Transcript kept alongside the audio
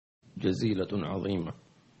جزيلة عظيمة،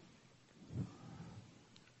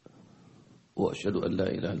 وأشهد أن لا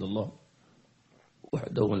إله إلا الله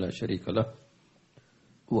وحده لا شريك له،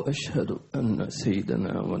 وأشهد أن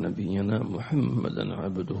سيدنا ونبينا محمدا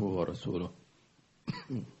عبده ورسوله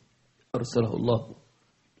أرسله الله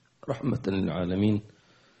رحمة للعالمين،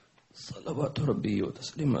 صلوات ربي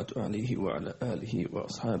وتسليماته عليه وعلى آله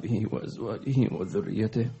وأصحابه وأزواجه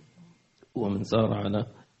وذريته ومن سار على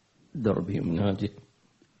دربه منهاجه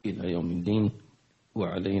إلى يوم الدين،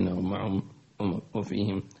 وعلينا ومعهم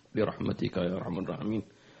وفيهم برحمتك يا أرحم الراحمين.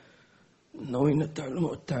 نوينا التعلم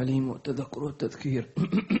والتعليم والتذكر والتذكير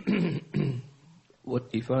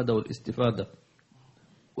والإفادة والاستفادة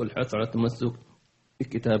والحث على التمسك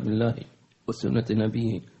بكتاب الله وسنة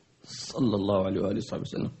نبيه صلى الله عليه وآله وصحبه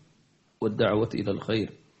وسلم، والدعوة إلى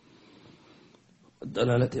الخير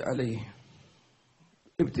والدلالة عليه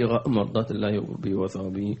ابتغاء مرضات الله وقربه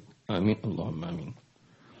وثوابه، آمين اللهم آمين.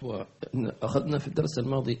 وأخذنا في الدرس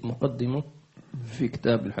الماضي مقدمة في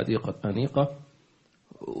كتاب الحديقة الأنيقة،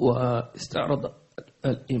 واستعرض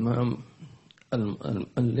الإمام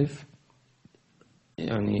المؤلف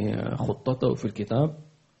يعني خطته في الكتاب،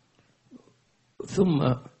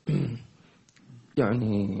 ثم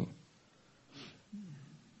يعني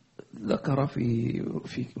ذكر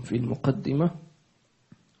في المقدمة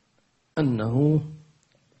أنه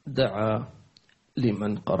دعا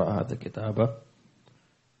لمن قرأ هذا الكتاب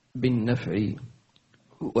بالنفع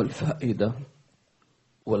والفائدة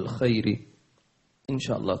والخير إن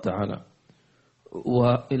شاء الله تعالى.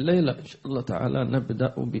 والليلة إن شاء الله تعالى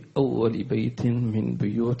نبدأ بأول بيت من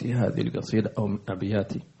بيوت هذه القصيدة أو من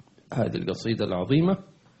أبيات هذه القصيدة العظيمة،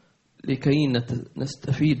 لكي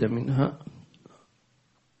نستفيد منها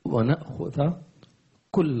ونأخذ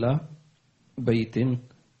كل بيت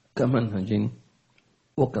كمنهج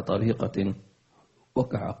وكطريقة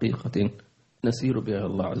وكحقيقة نسير بها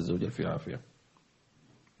الله عز وجل في عافية.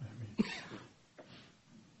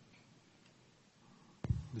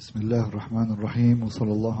 بسم الله الرحمن الرحيم،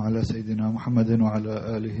 وصلى الله على سيدنا محمد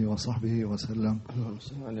وعلى آله وصحبه وسلم.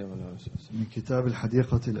 من كتاب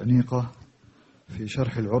الحديقة الأنيقة في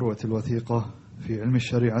شرح العروة الوثيقة في علم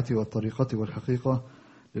الشريعة والطريقة والحقيقة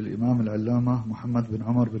للإمام العلامة محمد بن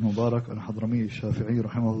عمر بن مبارك الحضرمي الشافعي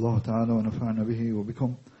رحمه الله تعالى، ونفعنا به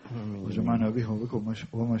وبكم وجمعنا به وبكم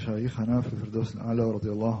ومشايخنا في الفردوس الأعلى، ورضي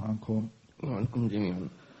الله عنكم وعنكم جميعا.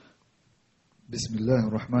 بسم الله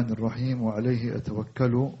الرحمن الرحيم. وعليه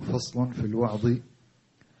أتوكل. فصل في الوعظ.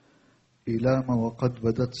 إلام وقد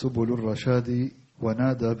بدت سبل الرشاد،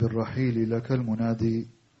 ونادى بالرحيل لك المنادي،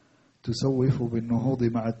 تسوف بالنهوض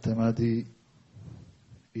مع التمادي.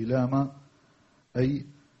 إلام أي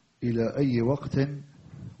إلى أي وقت،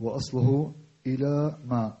 وأصله إلى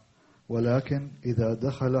ما، ولكن إذا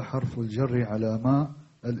دخل حرف الجر على ما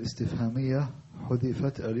الاستفهامية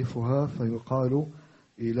حذفت ألفها فيقال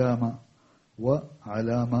إلام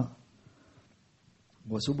وعلامة.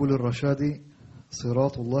 وسبل الرشاد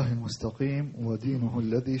صراط الله المستقيم ودينه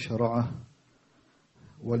الذي شرعه.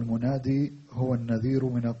 والمنادي هو النذير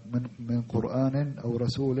من قرآن أو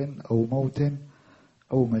رسول أو موت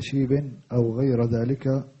أو مشيب أو غير ذلك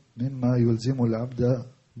مما يلزم العبد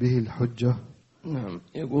به الحجة. نعم،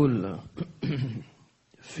 يقول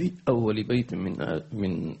في أول بيت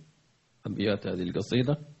من أبيات هذه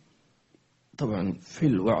القصيدة، طبعا في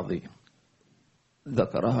الوعظ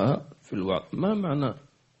ذكرها في الوعظ. ما معنى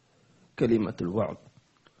كلمة الوعظ؟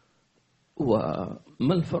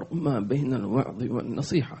 وما الفرق ما بين الوعظ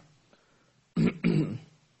والنصيحة؟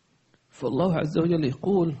 فالله عز وجل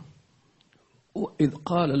يقول: وإذ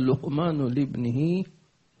قال لقمان لابنه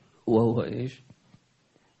وهو إيش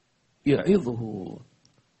يعظه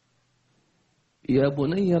يا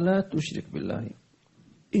بني لا تشرك بالله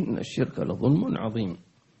إن الشرك لظلم عظيم.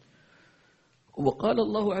 وقال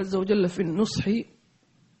الله عز وجل في النصح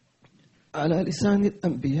على لسان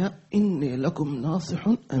الأنبياء: إني لكم ناصح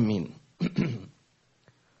أمين.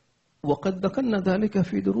 وقد ذكرنا ذلك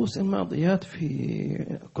في دروس ماضيات في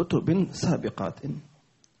كتب سابقات،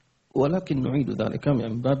 ولكن نعيد ذلك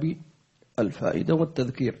من باب الفائدة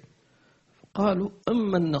والتذكير. قالوا: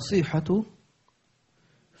 أما النصيحة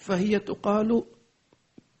فهي تقال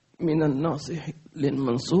من الناصح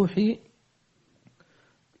للمنصوح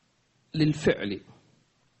للفعل: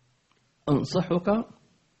 أنصحك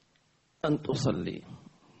أن تصلي،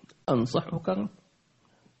 أنصحك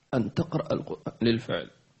أن تقرأ القرآن للفعل.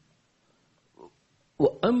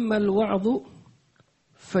 وأما الوعظ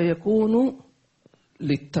فيكون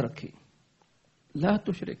للترك: لا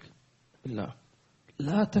تشرك بالله،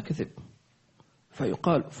 لا تكذب.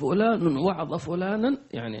 فيقال فلان وعظ فلانا،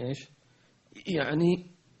 يعني إيش؟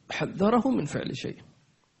 يعني حذره من فعل شيء.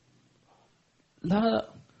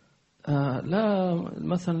 لا لا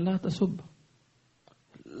مثلا لا تسب،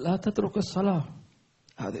 لا تترك الصلاة،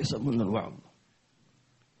 هذا يسمونه الوعظ.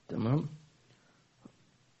 تمام.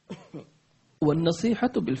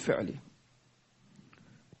 والنصيحة بالفعل،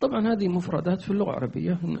 طبعا هذه مفردات في اللغة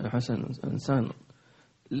العربية. حسن إنسان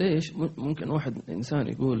ليش ممكن واحد إنسان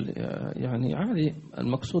يقول يعني عادي،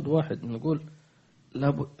 المقصود واحد نقول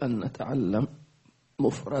لابد أن نتعلم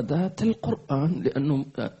مفردات القرآن، لأنه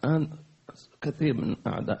الآن كثير من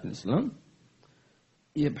أعداء الإسلام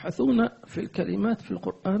يبحثون في الكلمات في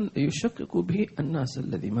القرآن يشككوا به الناس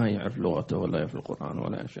الذي ما يعرف لغته ولا يعرف القرآن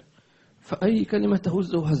ولا شيء، فأي كلمة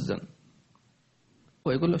تهزه هزا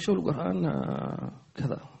ويقول له شو القرآن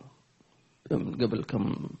كذا. قبل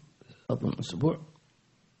كم أظن أسبوع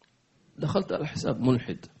دخلت على حساب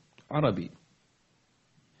ملحد عربي،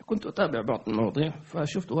 كنت أتابع بعض المواضيع،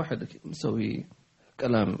 فشفت واحد مسوي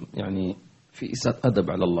كلام يعني في إساءة أدب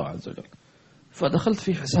على الله عز وجل، فدخلت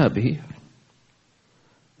في حسابه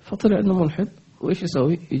فطلع أنه ملحد. وإيش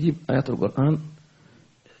يسوي؟ يجيب آيات القرآن،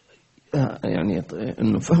 يعني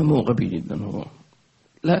أنه فهمه غبي جدا هو،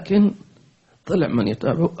 لكن طلع من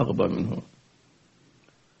يتابعه أغبى منه،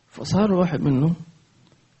 فصار واحد منه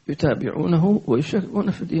يتابعونه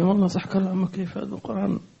ويشككون في دين الله. صح كلامه، كيف هذا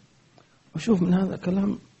القرآن؟ وشوف من هذا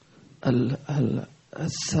كلام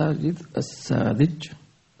الساذج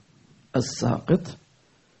الساقط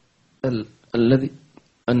الذي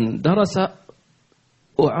أن درس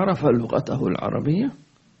وعرف لغته العربية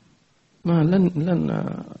ما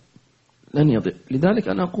لن يضيع. لذلك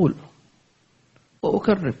أنا أقول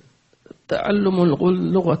وأكرر، تعلم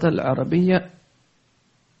اللغة العربية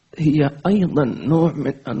هي أيضا نوع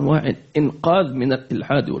من أنواع الإنقاذ من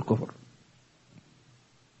الإلحاد والكفر،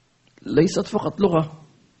 ليست فقط لغة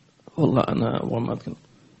والله أنا وما أتكلم،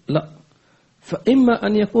 لا. فإما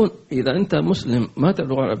أن يكون إذا أنت مسلم ما تعرف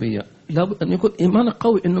لغة عربية لابد أن يكون إيمانك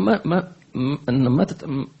قوي إنه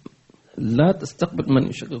لا تستقبل من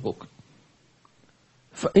يشككك.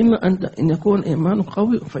 فإما أن يكون إيمانك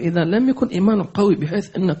قوي، فإذا لم يكن إيمانك قوي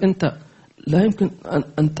بحيث أنك أنت لا يمكن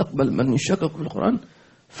أن تقبل من يشكك في القرآن،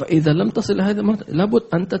 فإذا لم تصل إلى هذا المرحلة لابد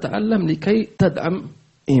أن تتعلم لكي تدعم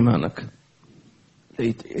إيمانك،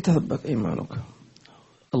 يتثبت إيمانك.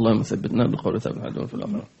 اللهم ثبتنا بالقول ثابت العدو في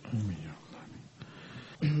الآخرة.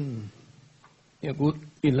 يقول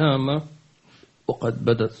إلى ما وقد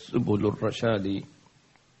بدت سبل الرشاد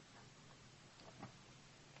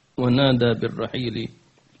ونادى بالرحيل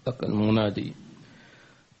لك المنادي،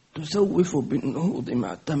 تسوف بالنهوض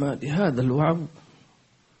مع التمادي. هذا الوعظ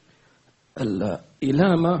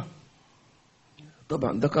الإلامة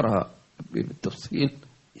طبعا ذكرها بالتفصيل،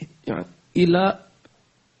 يعني إلى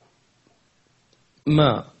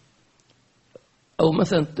ما، أو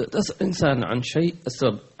مثلا تسأل إنسان عن شيء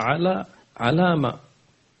السبب على علامة.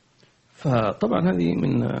 فطبعا هذه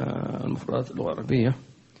من المفردات اللغة العربية.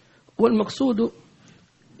 والمقصود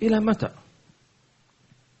إلى متى؟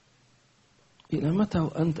 إلى متى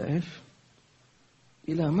وأنت إيش؟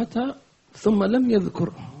 إلى متى؟ ثم لم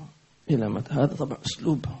يذكر إلى متى. هذا طبعا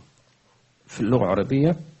أسلوب في اللغة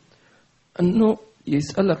العربية، أنه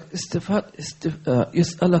يسألك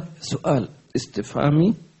يسألك سؤال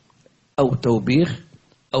استفهامي أو توبيخ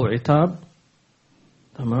أو عتاب،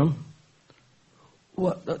 تمام،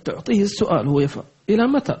 وتعطيه السؤال هو يفهم إلى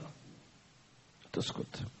متى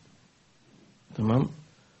تسكت، تمام.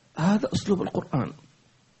 هذا أسلوب القرآن.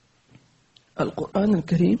 القرآن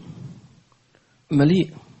الكريم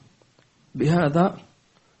مليء بهذا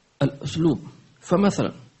الأسلوب.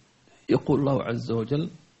 فمثلا يقول الله عز وجل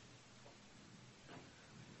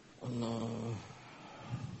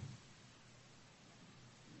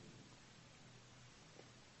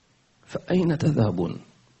فأين تذهبون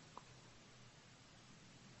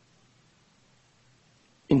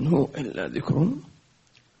إن هو إلا ذكر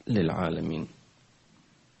للعالمين،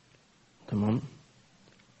 تمام.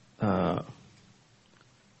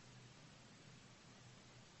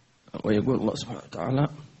 ويقول الله سبحانه وتعالى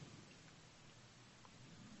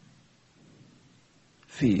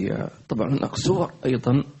في طبعا هناك سور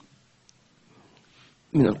أيضا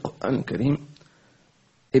من القرآن الكريم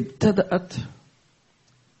ابتدأت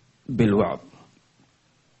بالوعظ،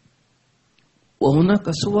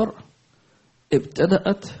 وهناك سور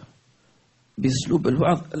ابتدأت بأسلوب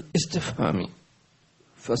الوعظ الاستفهامي.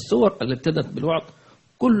 فالسور اللي ابتدأت بالوعظ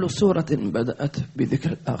كل سورة بدأت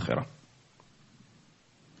بذكر الآخرة،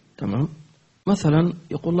 تمام. مثلا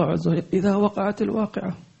يقول الله عز وجل إذا وقعت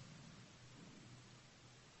الواقعة،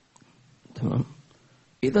 تمام،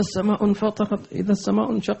 إذا السماء انفطرت، إذا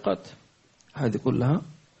السماء انشقت، هذه كلها.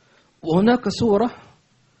 وهناك سورة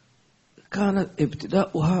كانت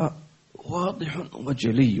ابتداؤها واضح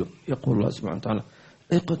وجلي، يقول الله سبحانه وتعالى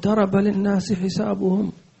اقترب للناس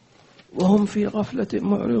حسابهم وهم في غفلة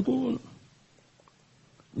معرضون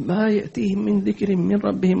ما يأتيهم من ذكر من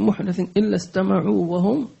ربهم محدث إلا استمعوا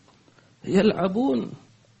وهم يلعبون.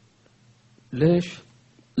 ليش؟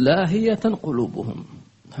 لاهية قلوبهم،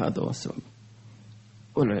 هذا هو السبب.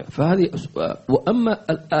 فهذه وأما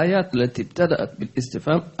الآيات التي ابتدأت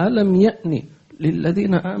بالاستفهام ألم يأني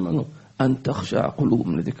للذين آمنوا أن تخشع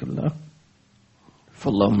قلوبهم لذكر الله،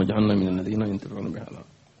 فاللهم اجعلنا من الذين ينتفعون بهذا.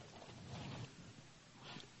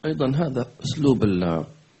 أيضا هذا أسلوب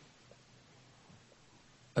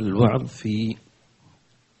الوعظ في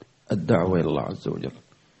الدعوة إلى الله عز وجل.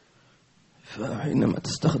 فحينما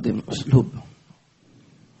تستخدم أسلوب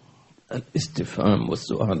الاستفهام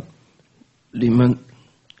والسؤال لمن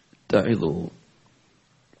تعظه،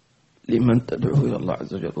 لمن تدعوه إلى الله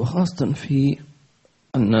عز وجل، وخاصة في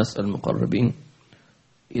الناس المقربين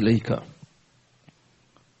إليك،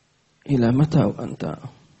 إلى متى وأنت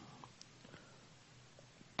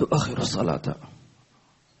تؤخر الصلاة؟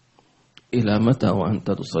 إلى متى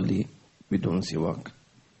وأنت تصلي بدون سواك؟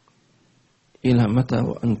 إلى متى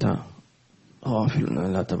وأنت غافل عن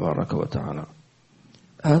الله تبارك وتعالى؟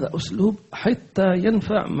 هذا أسلوب حتى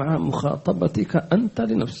ينفع مع مخاطبتك أنت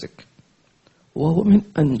لنفسك، وهو من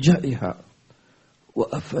أنجعها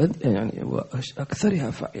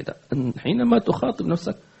وأكثرها فائدة. حينما تخاطب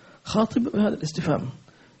نفسك خاطب بهذا الاستفهام.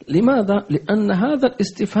 لماذا؟ لأن هذا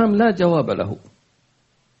الاستفهام لا جواب له.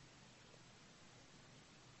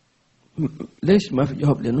 ليش ما في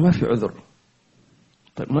جواب؟ لأنه ما في عذر.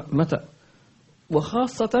 طيب متى؟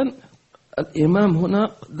 وخاصة الإمام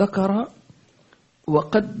هنا ذكر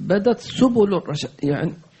وقد بدت سبل الرشاد،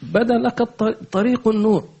 يعني بدا لك طريق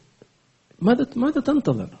النور، ماذا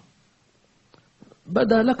تنتظر؟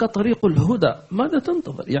 بدا لك طريق الهدى، ماذا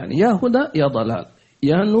تنتظر؟ يعني يا هدى يا ضلال،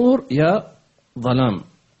 يا نور يا ظلام،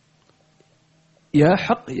 يا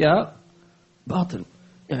حق يا باطل.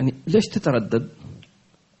 يعني ليش تتردد؟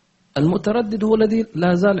 المتردد هو الذي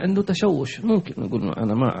لا زال عنده تشوش، ممكن نقول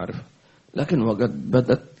أنا ما أعرف، لكن وقد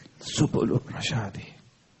بدت سبل الرشاد.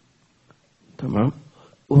 تمام.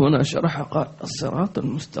 وهنا شرح قال الصراط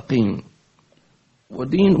المستقيم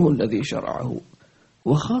ودينه الذي شرعه.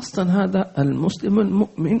 وخاصة هذا المسلم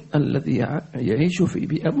المؤمن الذي يعيش في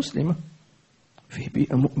بيئة مسلمة، في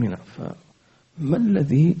بيئة مؤمنة. فما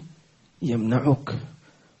الذي يمنعك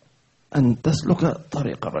أن تسلك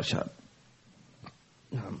طريق الرشاد؟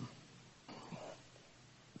 نعم.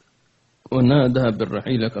 ونادى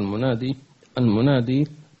بالرحيل كالمنادي. المنادي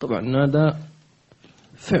طبعا نادى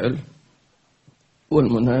فعل،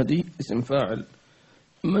 والمنادي اسم فاعل.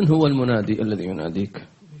 من هو المنادي الذي يناديك؟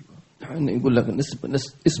 يعني يقول لك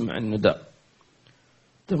اسمع النداء.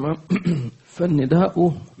 تمام.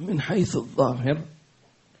 فالنداء من حيث الظاهر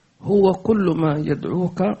هو كل ما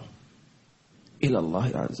يدعوك إلى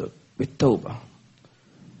الله عز وجل بالتوبة.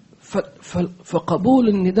 فقبول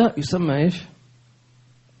النداء يسمى إيش؟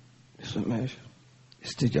 يسمى إيش؟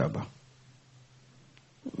 استجابة.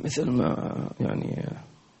 مثل ما يعني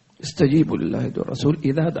استجيبوا لله والرسول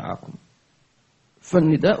إذا دعاكم.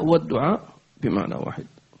 فالنداء والدعاء بمعنى واحد.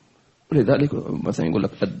 ولذلك مثلا يقول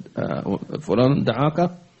لك فلان دعاك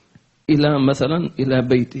إلى مثلا إلى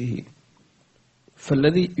بيته،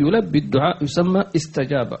 فالذي يلبي الدعاء يسمى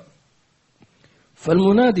استجابة.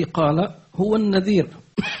 فالمنادي قال هو النذير.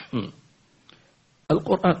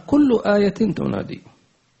 القرآن كل آية تنادي.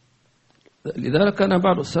 لذلك كان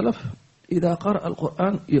بعض السلف إذا قرأ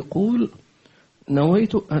القرآن يقول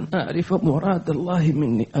نويت أن أعرف مراد الله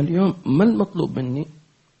مني اليوم، ما المطلوب مني؟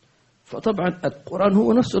 فطبعا القرآن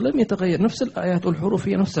هو نفسه لم يتغير، نفس الآيات والحروف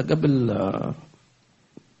هي نفسها قبل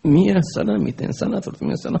 100 سنة 200 سنة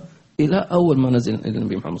 300 سنة إلى أول ما نزل إلى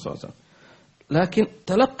النبي محمد صلى الله عليه وسلم. لكن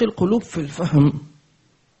تلقي القلوب في الفهم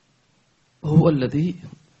هو الذي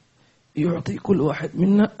يعطي كل واحد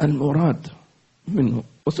منا المراد منه.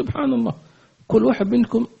 وسبحان الله كل واحد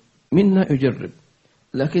منكم منا يجرب،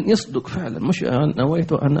 لكن يصدق فعلا، مش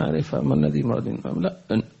نويت أن أعرف ما الذي مراد منه. لا،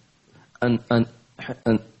 أن أن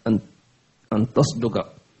أن أن أن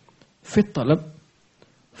تصدق في الطلب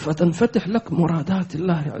فتنفتح لك مرادات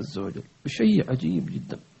الله عز وجل بشيء عجيب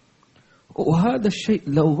جدا. وهذا الشيء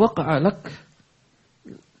لو وقع لك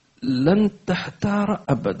لن تحتار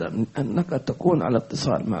أبدا أنك تكون على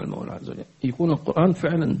اتصال مع المولى عز وجل. يكون القرآن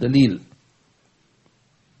فعلا دليل،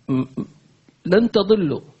 لن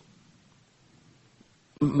تضلوا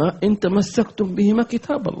ما إن تمسكتم بهما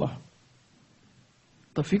كتاب الله.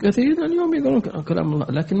 طيب في كثير اليوم يقولون كلام الله،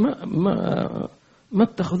 لكن ما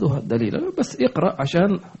اتخذوها الدليل، بس يقرأ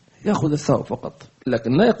عشان يأخذ الثواب فقط،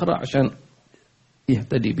 لكن لا يقرأ عشان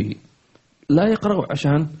يهتدي به، لا يقرأ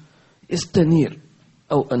عشان يستنير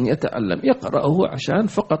أو أن يتعلم، يقرأه عشان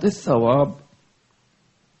فقط الثواب،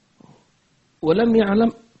 ولم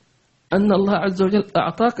يعلم أن الله عز وجل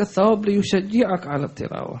أعطاك الثواب ليشجعك على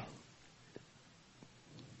التلاوة.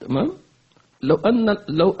 تمام؟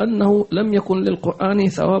 لو أنه لم يكن للقرآن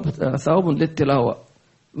ثواب للتلاوة،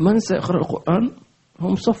 من سيقرأ القرآن؟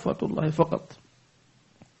 هم صفة الله فقط.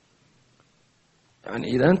 يعني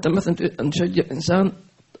إذا أنت مثلا أن تشجع إنسان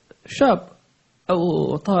شاب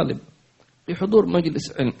أو طالب في حضور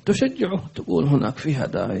مجلس علم، تشجعه، تقول هناك في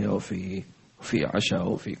هدايا وفي عشاء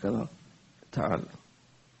وفي كذا، تعال،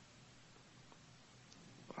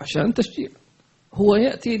 عشان تشجيع. هو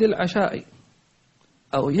يأتي للعشاء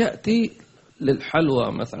أو يأتي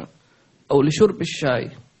للحلوى مثلا أو لشرب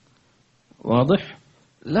الشاي، واضح؟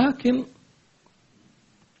 لكن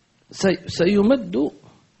سيمد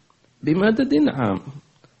بمدد عام.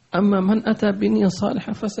 أما من أتى بنية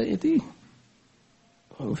صالحة فسيأتيه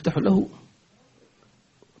ويفتح له.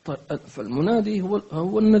 فالمنادي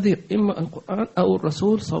هو النذير، إما القرآن أو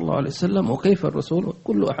الرسول صلى الله عليه وسلم. وكيف الرسول؟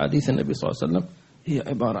 كل أحاديث النبي صلى الله عليه وسلم هي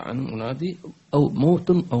عبارة عن منادي أو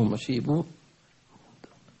موت أو مشيب.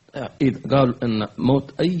 إذا قالوا أن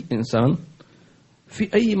موت أي إنسان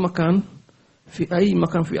في أي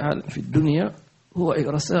مكان في الدنيا هو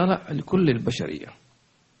رسالة لكل البشرية،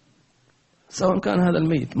 سواء كان هذا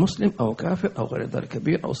الميت مسلم أو كافر أو غير ذلك،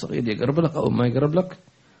 كبير أو صغير، يقرب لك أو ما يقرب لك.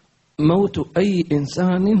 موت أي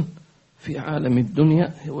إنسان في عالم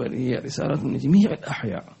الدنيا هي رسالة من جميع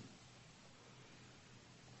الأحياء.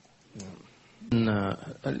 أن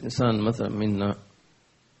الإنسان مثلا منا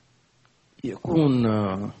يكون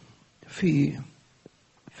في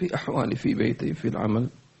أحوال في بيته في العمل،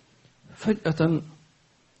 فجأة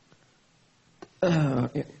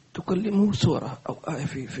تكلمه سورة أو آية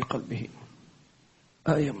في قلبه،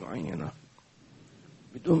 آية معينة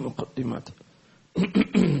بدون مقدمات.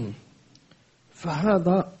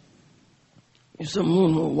 فهذا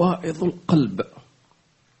يسمونه واعظ القلب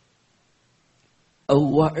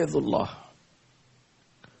أو واعظ الله،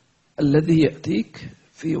 الذي يأتيك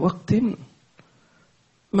في وقت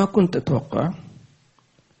ما كنت تتوقع.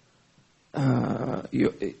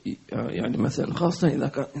 يعني مثلا خاصة إذا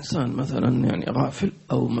كان إنسان مثلا يعني غافل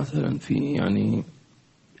أو مثلا في يعني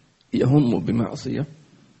يهم بمعصية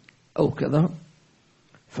أو كذا،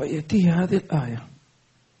 فيأتيه هذه الآية،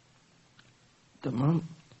 تمام،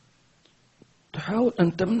 تحاول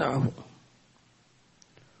أن تمنعه.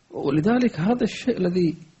 ولذلك هذا الشيء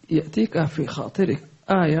الذي يأتيك في خاطرك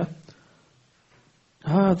آية،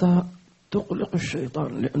 هذا تقلق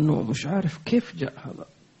الشيطان، لأنه مش عارف كيف جاء هذا،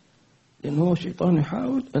 لأنه الشيطان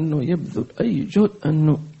يحاول أنه يبذل أي جهد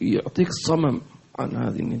أنه يعطيك صمم عن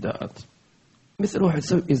هذه النداءات. مثل واحد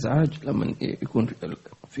يسوي إزعاج لما يكون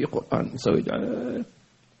في قرآن، يسوي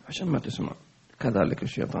عشان ما تسمع، كذلك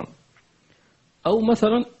الشيطان. أو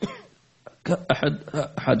مثلا كأحد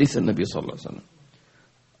حديث النبي صلى الله عليه وسلم،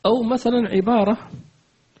 أو مثلا عبارة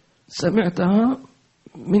سمعتها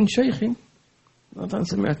من شيخ، مثلا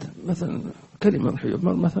سمعت مثلا كلمة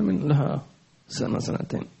مثلا من لها سنة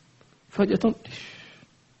سنتين، فجأة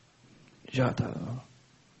جاءت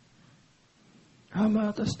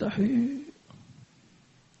أما تستحي.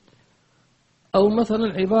 أو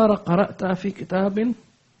مثلا عبارة قرأتها في كتاب،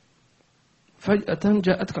 فجأة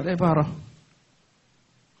جاءتك العبارة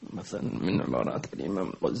مثلا من عبارات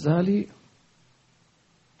الإمام الغزالي: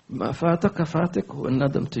 ما فاتك فاتك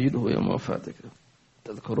والندم تجده يوم وفاتك.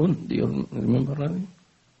 تذكرون دي المنبر هذه؟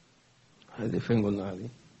 هذه فين قلنا هذه؟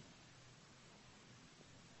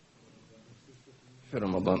 في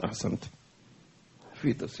رمضان، أحسنت،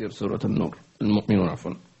 في تفسير سورة النور، المؤمنون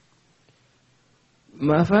عفوا.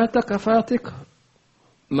 ما فاتك فاتك،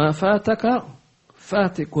 ما فاتك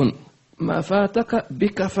فاتك، ما فاتك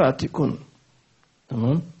بك فاتك.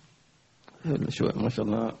 تمام؟ شو ما شاء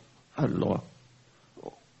الله اللغة.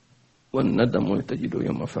 والندم تجد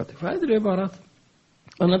يوم فاتك. فهذه العبارات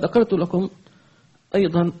أنا ذكرت لكم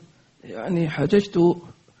أيضا. يعني حججت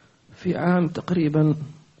في عام تقريبا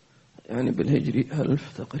يعني بالهجري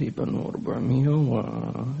 1000 تقريبا و400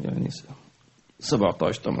 ويعني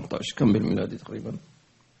 17 18، كم بالميلادي تقريبا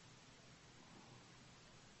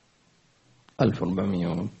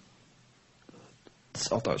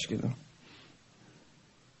 1419 كذا،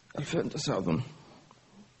 2009 أظن،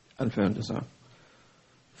 2009.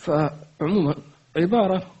 فعموما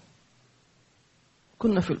عبارة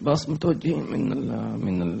كنا في الباص متوجهين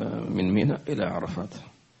من منى إلى عرفات،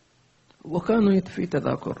 وكانوا في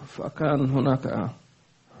تذاكر، فكان هناك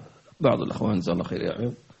بعض الأخوان جزاه الله خير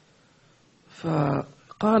يعيب،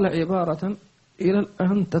 فقال عبارة إلى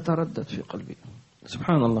الآن تتردد في قلبي،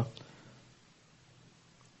 سبحان الله.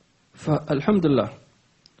 فالحمد لله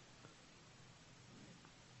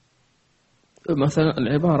مثلا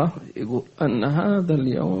العبارة يقول أن هذا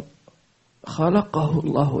اليوم خلقه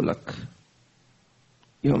الله لك،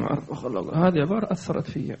 يوم عرفة خلقه، هذه عبارة أثرت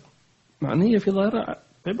فيها، معنية في ظاهرة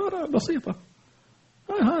عبارة بسيطة،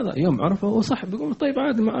 هذا يوم عرفة هو صح، بيقول طيب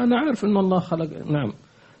عادي، ما أنا عارف أن الله خلق، نعم،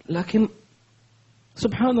 لكن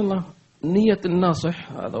سبحان الله نية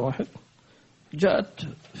الناصح هذا واحد جاءت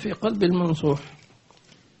في قلب المنصوح.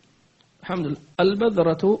 الحمد لله.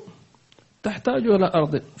 البذرة تحتاج إلى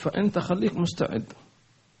أرض، فأنت خليك مستعد.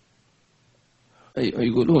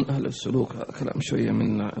 يقولون أهل السلوك، هذا كلام شوية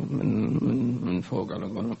من فوق على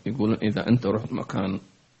قولهم، يقولون إذا أنت رحت مكان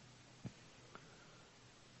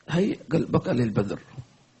هي قلبك للبذر،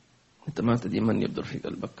 أنت ما تدري من يبذر في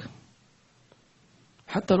قلبك.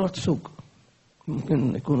 حتى لو تسوق،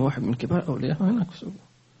 ممكن يكون واحد من كبار أولياء هناك في السوق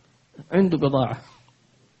عنده بضاعة،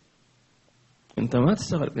 أنت ما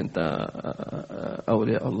تستغرب، أنت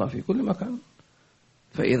أولياء الله في كل مكان.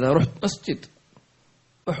 فإذا رحت مسجد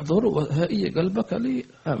احضر وهي قلبك لي،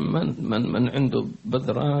 من عنده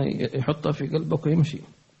بذرة يحطها في قلبك ويمشي.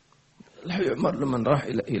 عمر لما راح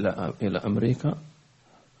إلى أمريكا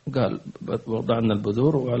قال وضعنا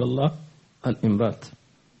البذور وعلى الله الإنبات.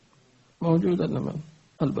 موجودة لما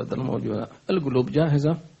البذر موجودة، القلوب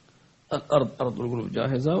جاهزة، أرض القلوب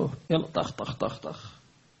جاهزة، يلا طخ طخ طخ طخ.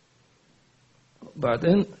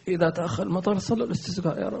 بعدين إذا تأخر المطر صلوا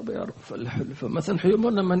الاستسقاء، يا رب يا رب. فمثلا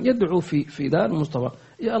حيومنا من يدعو في دار المصطفى،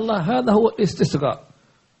 يا الله هذا هو الاستسقاء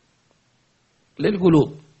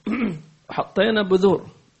للقلوب. حطينا بذور،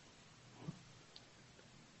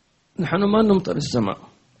 نحن ما نمطر السماء،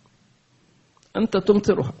 أنت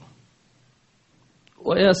تمطرها.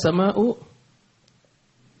 ويا سماء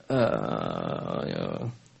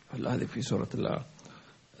هذه في سورة الله،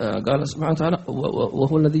 قال سبحانه وتعالى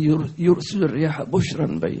وهو الذي يرسل الرياح بشرا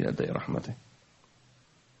بين يدي رحمته.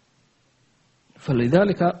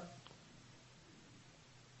 فلذلك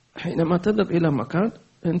حينما تذهب إلى مكان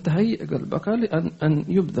انت هيئ قلبك لأن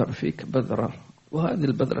يبذر فيك بذرة. وهذه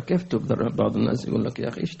البذرة كيف تبذر؟ بعض الناس يقول لك يا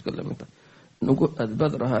أخي إيش تتكلم أنت؟ نقول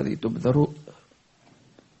البذرة هذه تبذر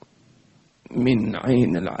من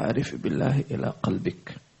عين العارف بالله إلى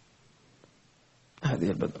قلبك. هذه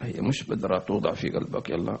البذرة هي مش بذرة توضع في قلبك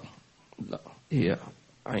يلا، لا، هي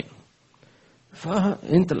عين.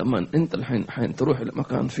 فأنت لما أنت الحين تروح إلى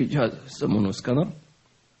مكان في جهاز يسمونه سكانر،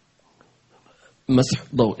 مسح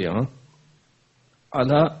ضوئي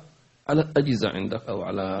على الأجهزة عندك، أو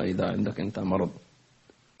على إذا عندك أنت مرض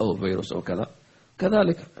أو فيروس أو كذا.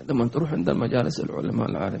 كذلك لما تروح عند مجالس العلماء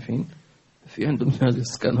العارفين في عندهم جهاز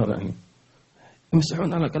سكانر، يعني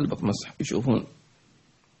يمسحون على قلبك مسح، يشوفون.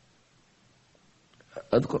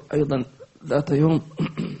 أذكر أيضا ذات يوم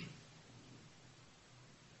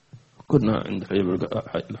كنا عند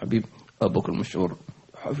الحبيب أبو بكر المشهور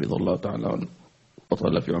حفظه الله تعالى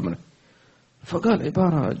وطال في عمره، فقال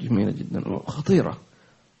عبارة جميلة جدا وخطيرة،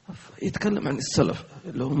 يتكلم عن السلف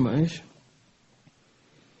اللي هم إيش؟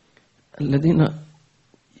 الذين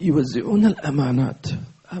يوزعون الأمانات.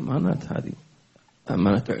 أمانات هذه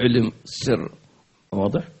أمانة علم سر،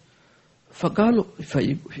 واضح؟ فقالوا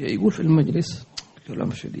يقول في المجلس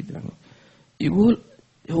كلام شديد، يعني يقول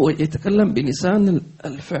هو يتكلم بلسان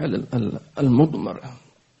الفعل المضمر،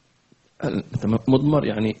 مضمر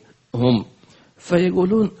يعني هم،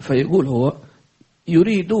 فيقول هو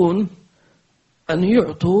يريدون أن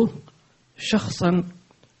يعطوا شخصا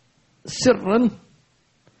سرا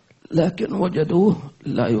لكن وجدوه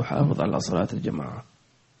لا يحافظ على صلاة الجماعة.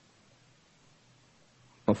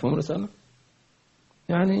 مفهوم رسالة؟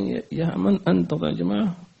 يعني يا من أنت يا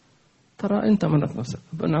جماعة، ترى أنت منك نفسك،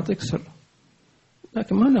 بنعطيك سر،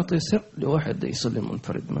 لكن ما نعطي سر لواحد يصلي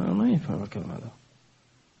منفرد، ما ينفع الكلام هذا.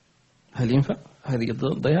 هل ينفع؟ هذه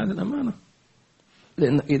ضياع للأمانة.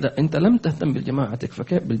 لأن إذا أنت لم تهتم بجماعتك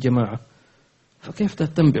فكيف بالجماعة؟ فكيف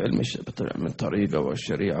تهتم بعلم الطريقة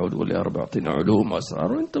والشريعة وتقول يا رب أعطينا علوم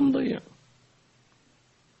وأسرار وأنت مضيع؟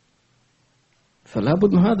 فلا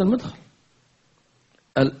بد من هذا المدخل.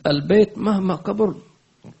 البيت مهما كبر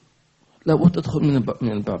لابد تدخل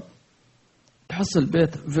من الباب. تحصل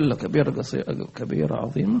بيت فيلا كبيرة قصيرة كبيرة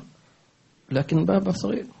عظيمة لكن بابها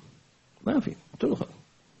صغير، ما في، تدخل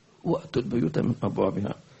وأتوا البيوت من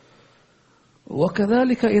أبوابها.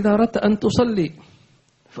 وكذلك إذا أردت أن تصلي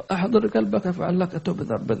فأحضر قلبك فعلك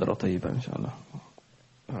تبذر بذرة طيبة إن شاء الله.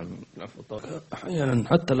 أحيانا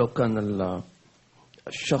حتى لو كان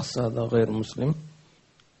الشخص هذا غير مسلم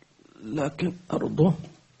لكن أرضه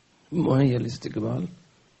مهيئة لاستقبال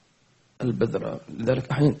البذرة.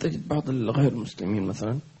 لذلك أحيانا تجد بعض الغير المسلمين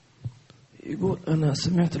مثلا يقول أنا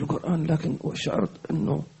سمعت القرآن لكن وشعرت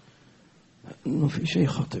أنه في شيء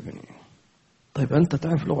خاطئ مني. طيب أنت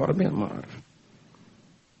تعرف لغة عربية؟ ما أعرف.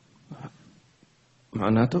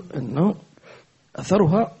 معناته أنه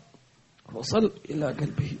أثرها وصل إلى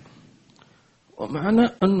قلبه، ومعنى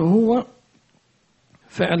أنه هو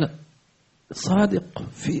فعلا صادق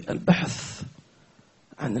في البحث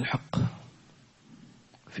عن الحق.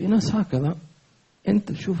 في ناس هكذا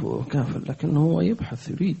أنت تشوفه كافر، لكنه هو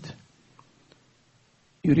يبحث،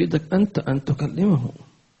 يريدك أنت أن تكلمه،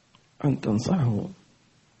 أن تنصحه،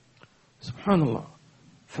 سبحان الله،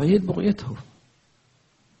 فيجد بغيته.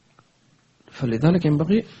 فلذلك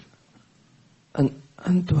ينبغي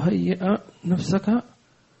أن تهيئ نفسك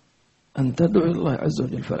أن تدعو الله عز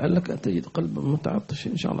وجل، فلعلك تجد قلبا متعطش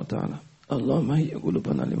إن شاء الله تعالى. اللهم هيئ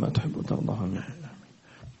قلوبنا لما تحب وترضى. آمين.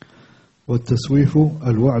 والتسويف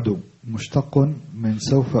الوعد مشتق من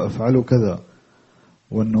سوف أفعل كذا،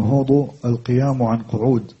 والنهوض القيام عن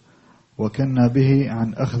قعود، وكنا به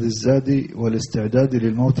عن أخذ الزاد والاستعداد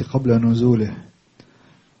للموت قبل نزوله،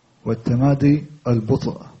 والتمادي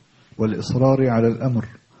البطء والإصرار على الأمر،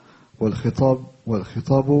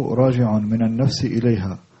 والخطاب راجع من النفس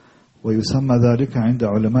إليها، ويسمى ذلك عند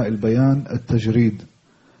علماء البيان التجريد،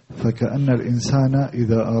 فكأن الإنسان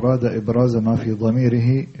إذا أراد إبراز ما في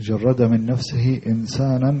ضميره جرد من نفسه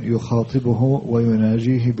إنسانا يخاطبه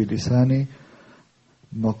ويناجيه بلسان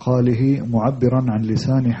مقاله معبرا عن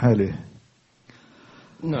لسان حاله.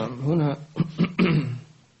 نعم، هنا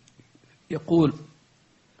يقول: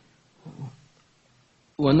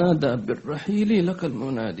 ونادى بالرحيل لك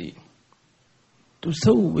المنادي،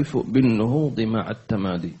 تسوف بالنهوض مع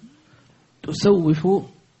التمادي. تسوف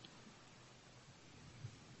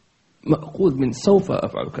مأخوذ من سوف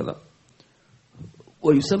أفعل كذا،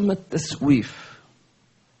 ويسمى التسويف.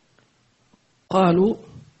 قالوا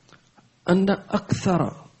أن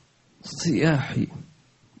أكثر صياح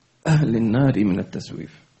أهل النار من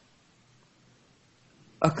التسويف.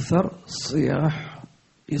 أكثر صياح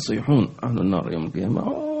يصيحون أهل النار يوم القيامة،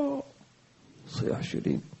 صياح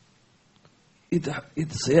شديد، إذا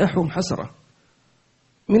صياحهم حسرة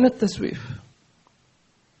من التسويف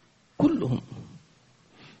كلهم،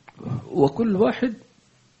 وكل واحد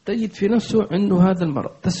تجد في نفسه عنده هذا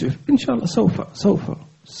المرض، تسويف. إن شاء الله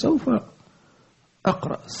سوف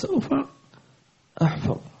أقرأ، سوف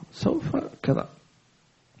أحفظ، سوف كذا،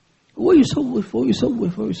 ويسوف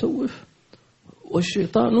ويسوف ويسوف،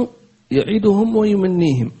 والشيطان يعيدهم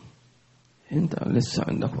ويمنيهم. أنت لسه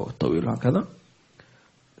عندك وقت طويل هكذا،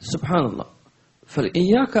 سبحان الله.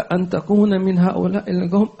 فإياك أن تكون من هؤلاء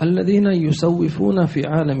القوم الذين يسوفون في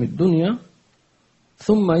عالم الدنيا،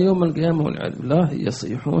 ثم يوم القيامة والعياذ بالله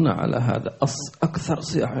يصيحون على هذا. أكثر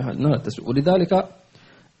صياح النار التسويف. ولذلك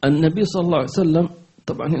النبي صلى الله عليه وسلم،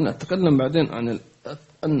 طبعا هنا أتكلم بعدين عن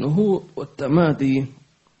النهوض والتمادي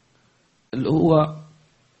اللي هو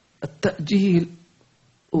التأجيل،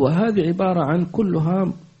 وهذه عبارة عن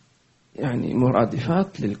كلها يعني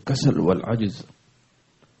مرادفات للكسل والعجز.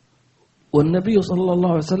 والنبي صلى الله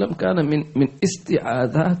عليه وسلم كان من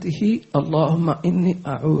استعاذاته: اللهم إني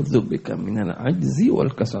أعوذ بك من العجز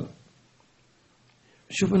والكسل.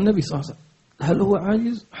 شوف النبي صلى الله عليه وسلم، هل هو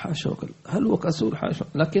عاجز؟ حاشا وكلا. هل هو كسول؟ حاشا.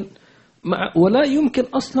 لكن ولا يمكن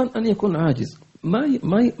أصلا أن يكون عاجز،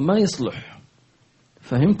 ما يصلح،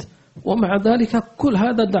 فهمت؟ ومع ذلك كل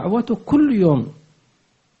هذا دعوته كل يوم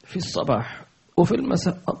في الصباح وفي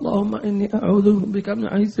المساء: اللهم إني أعوذ بك من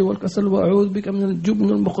العجز والكسل، وأعوذ بك من الجبن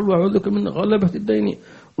والبخل، وأعوذ بك من غلبة الدين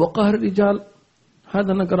وقهر الرجال.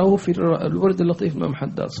 هذا نقرأه في الورد اللطيف من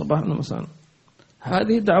محمد صباحا ومساء.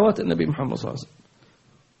 هذه دعوات النبي محمد صلى الله عليه وسلم.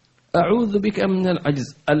 أعوذ بك من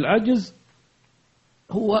العجز. العجز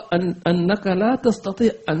هو أنك لا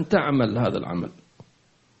تستطيع أن تعمل هذا العمل،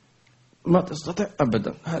 ما تستطيع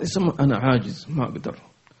أبدا، هذا يسمى أنا عاجز، ما أقدر.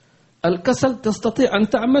 الكسل تستطيع أن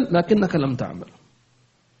تعمل لكنك لم تعمل،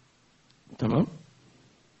 تمام؟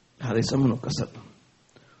 هذا يسمونه كسل.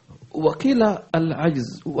 وكلا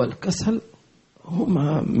العجز والكسل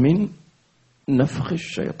هما من نفخ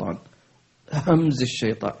الشيطان، همز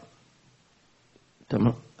الشيطان،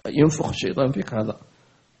 تمام؟ ينفخ الشيطان فيك، هذا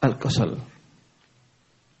الكسل،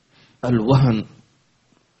 الوهن،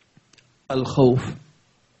 الخوف،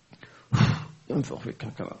 ينفخ فيك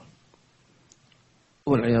هكذا،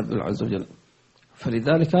 والعياذ بالله عز وجل.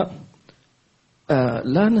 فلذلك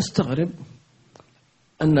لا نستغرب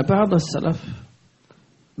أن بعض السلف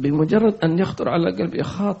بمجرد أن يخطر على قلبه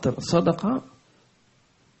خاطر صدقة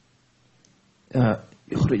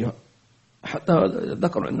يخرجها. حتى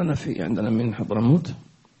ذكر عندنا من حضرموت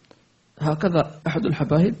هكذا أحد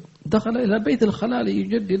الحبايب دخل إلى بيت الخلاء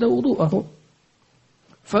ليجدد وضوءه،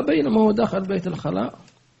 فبينما هو داخل بيت الخلاء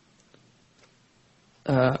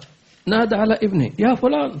نادى على ابنه: يا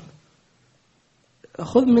فلان،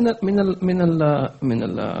 خذ من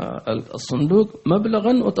الصندوق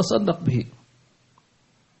مبلغا وتصدق به.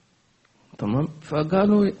 تمام.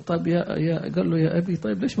 فقالوا طيب قال له يا أبي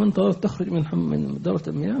طيب ليش ما أنت تخرج من دورة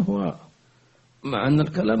المياه مع أن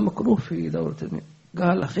الكلام مكروه في دورة المياه؟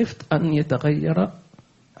 قال خفت أن يتغير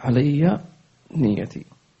علي نيتي،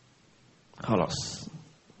 خلاص،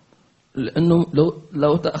 لأنه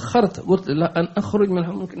لو تأخرت قلت لا أن أخرج من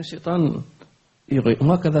ممكن الشيطان يغير.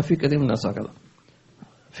 وهكذا في كثير من الناس، هكذا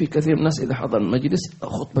في كثير من الناس إذا حضر مجلس أو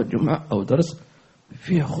خطبة جمعة أو درس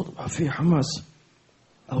فيها خطبة فيها حماس،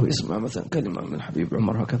 أو يسمع مثلا كلمة من الحبيب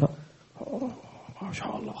عمر هكذا، ما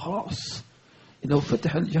شاء الله، خلاص إذا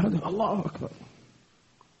فتح الجهاد الله أكبر.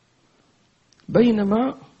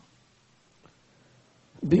 بينما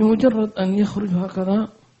بمجرد أن يخرج هكذا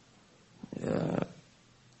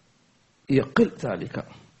يقل ذلك.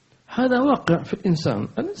 هذا واقع في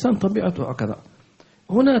الإنسان طبيعته هكذا.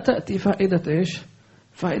 هنا تأتي فائدة إيش؟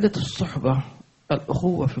 فائدة الصحبة،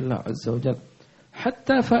 الأخوة في الله عز وجل.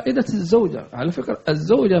 حتى فائدة الزوجة، على فكرة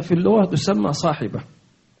الزوجة في اللغة تسمى صاحبة،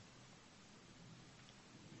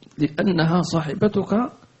 لأنها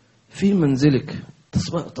صاحبتك في منزلك،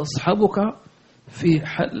 تصحبك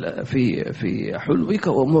في حلوك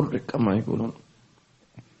ومرك كما يقولون.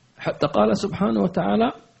 حتى قال سبحانه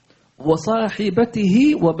وتعالى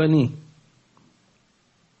وصاحبته وبنيه.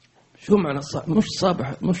 شو معنى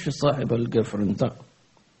مش صاحب الجيرفرند،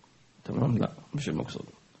 تمام، لا مش المقصود.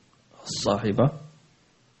 الصاحبة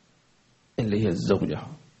اللي هي الزوجة.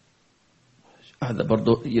 هذا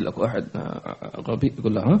برضو يجي لك واحد غبي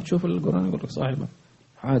يقول له ها تشوف القرآن يقول لك صاحبة،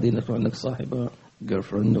 عادي انك عندك صاحبة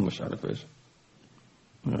جيرفرند ومش عارف ايش.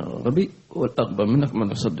 غبي والأغبى منك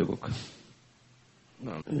من يصدقك.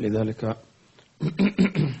 لذلك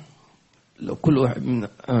لو كل واحد منا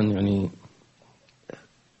الآن يعني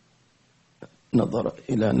نظر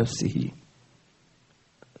إلى نفسه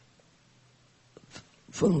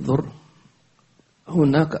فانظر،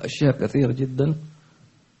 هناك أشياء كثيرة جدا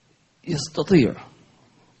يستطيع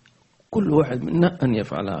كل واحد منا أن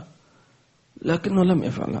يفعلها لكنه لم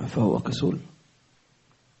يفعلها فهو كسول.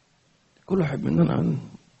 كل واحد مننا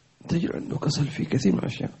تجد عنده كسل في كثير من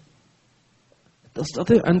الأشياء.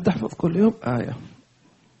 تستطيع أن تحفظ كل يوم آية،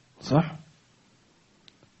 صح؟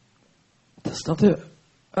 تستطيع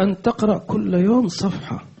أن تقرأ كل يوم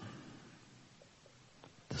صفحة،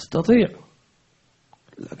 تستطيع،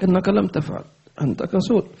 لكنك لم تفعل، أنت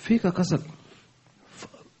كسول، فيك كسل.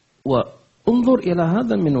 وانظر إلى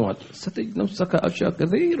هذا المنوال ستجد نفسك أشياء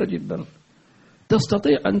كثيرة جدا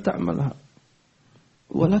تستطيع أن تعملها،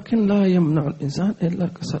 ولكن لا يمنع الإنسان إلا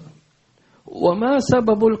الكسل. وما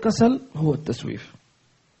سبب الكسل؟ هو التسويف.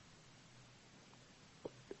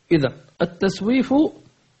 إذا التسويف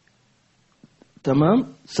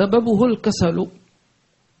تمام سببه الكسل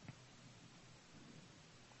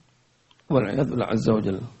والعياذ بالله عز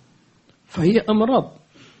وجل. فهي أمراض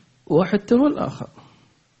واحد تلو الآخر.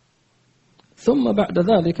 ثم بعد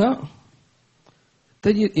ذلك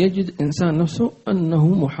يجد إنسان نفسه أنه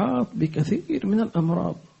محاط بكثير من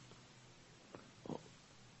الأمراض.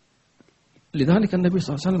 لذلك النبي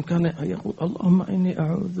صلى الله عليه وسلم كان يقول اللهم إني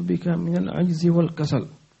أعوذ بك من العجز والكسل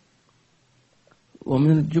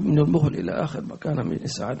ومن الجبن والبخل إلى آخر ما كان من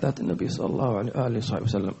إسعادات النبي صلى الله عليه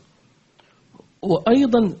وسلم.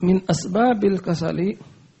 وأيضا من أسباب الكسل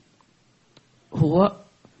هو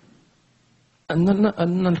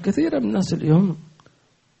أن الكثير من الناس اليوم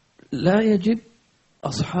لا يجد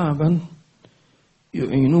أصحابا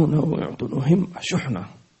يعينونه ويعطونه همة، شحنة،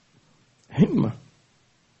 همة،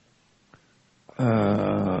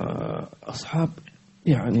 أصحاب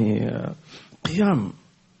يعني قيام،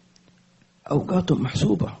 أوقاتهم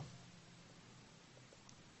محسوبة،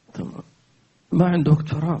 تمام، ما عنده وقت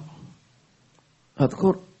فراغ.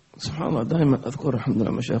 أذكر سبحان الله دائما أذكر الحمد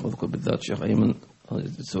لله مشايخ، أذكر بالذات الشيخ أيمن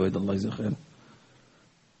السويد الله يجزيه خير.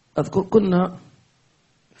 أذكر كنا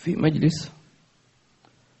في مجلس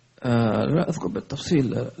لا أذكر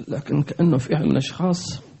بالتفصيل لكن كأنه في أحد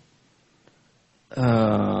الأشخاص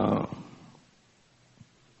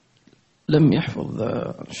لم يحفظ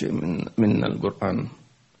شيء من القرآن،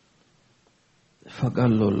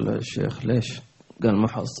 فقال له الشيخ ليش؟ قال ما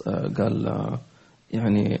حفظ، قال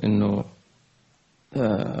يعني إنه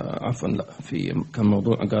عفوا لا في كان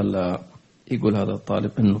موضوع، قال يقول هذا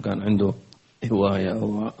الطالب إنه كان عنده هواية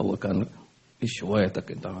أو كان إيش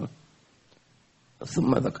هوايتك أنت؟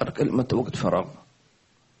 ثم ذكر كلمة وقت فراغ،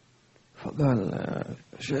 فقال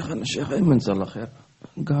شيخنا الشيخ أيمن جزاه الله خير،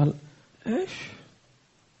 قال إيش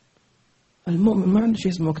المؤمن ما عنده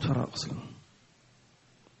شيء اسمه وقت فراغ أصلا،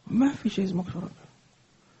 ما في شيء اسمه وقت فراغ.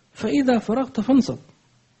 فإذا فرغت فانصب،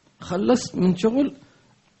 خلصت من شغل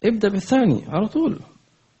ابدأ بالثاني على طول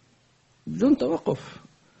بدون توقف.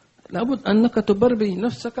 لابد أنك تبربي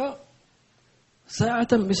نفسك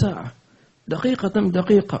ساعة بساعة. دقيقة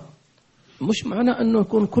دقيقة، مش معنى أنه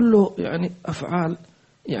يكون كله يعني أفعال،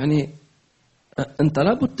 يعني أنت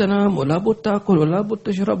لابد تنام ولابد تأكل ولابد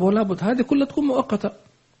تشرب ولابد، هذه كلها تكون مؤقتة.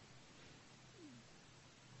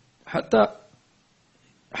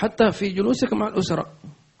 حتى في جلوسك مع الأسرة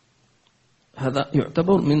هذا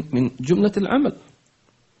يعتبر من جملة العمل.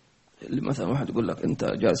 اللي مثلا واحد يقول لك أنت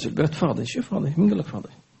جالس في البيت فاضي، شو فاضي؟ مين قال لك فاضي؟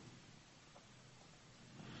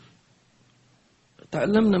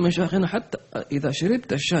 تعلمنا مشايخنا حتى إذا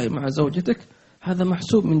شربت الشاي مع زوجتك هذا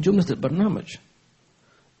محسوب من جملة البرنامج،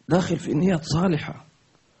 داخل في نيات صالحة،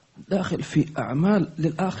 داخل في أعمال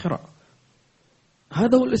للآخرة.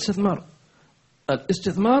 هذا هو الاستثمار.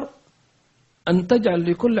 الاستثمار أن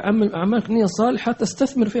تجعل لكل عمل أعمالك نية صالحة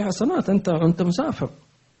تستثمر فيها حسنات. أنت مسافر،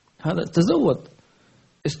 هذا تزود،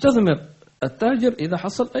 استثمر. التاجر إذا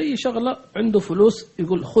حصل أي شغلة عنده فلوس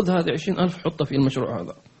يقول خذ هذه 20,000 حطها في المشروع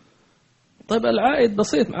هذا. طيب العائد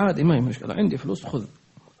بسيط عادي، ما هي مشكلة، عندي فلوس خذ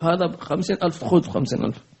هذا 50,000 خذ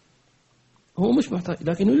 50,000. هو مش محتاج،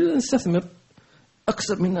 لكن يريد أن يستثمر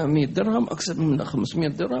أكثر منها 100 درهم، أكثر منها 500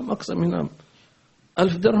 درهم، أكثر منها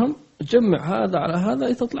 1000 درهم، جمع هذا على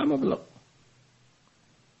هذا تطلع مبلغ،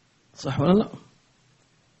 صح ولا لا؟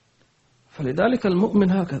 فلذلك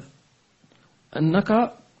المؤمن هكذا،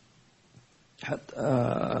 أنك حتى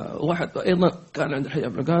واحد أيضا كان عند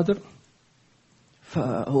الحبيب بن قادر،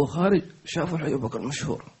 فهو خارج شاف الحبيب بكر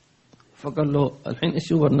مشهور، فقال له الحين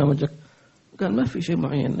إيش هو برنامجك؟ قال ما في شيء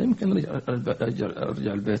معين، يمكن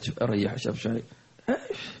أرجع البيت أريح أشرب شاي.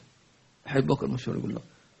 الحبيب بكر مشهور يقول له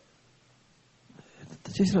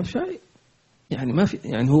تشرب شاي؟ يعني ما في،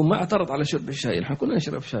 يعني هو ما اعترض على شرب الشاي، الحين كلنا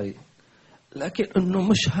نشرب شاي، لكن انه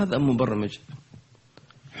مش هذا مبرمج.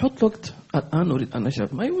 حط وقت، الان اريد ان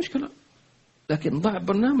اشرب ما هي مشكله، لكن ضع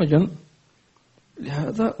برنامجا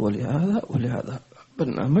لهذا ولهذا ولهذا،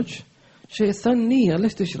 برنامج. شيء الثاني نية،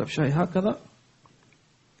 ليش تشرب شاي هكذا؟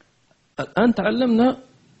 الان تعلمنا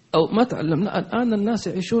او ما تعلمنا، الان الناس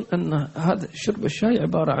يعيشون ان هذا شرب الشاي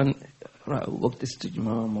عباره عن وقت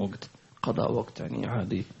استجمام، وقت قضاء وقت يعني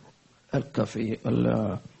عادي. الكافي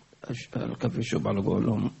شوب على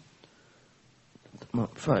قولهم،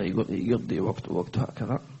 فيقضي وقت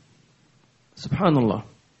هكذا. سبحان الله.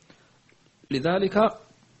 لذلك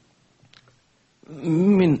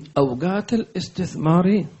من أوقات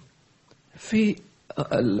الاستثمار في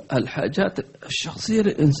الحاجات الشخصية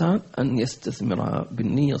للإنسان أن يستثمرها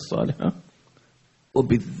بالنية الصالحة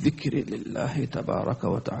وبالذكر لله تبارك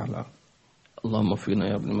وتعالى. اللهم فينا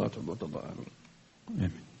يا ابن ما تحب وترضى.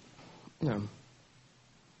 آمين. نعم.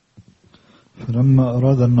 فلما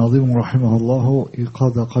أراد الناظم رحمه الله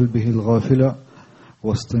إيقاظ قلبه الغافل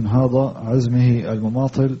واستنهاض عزمه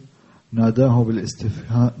المماطل ناداه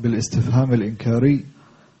بالاستفهام الإنكاري: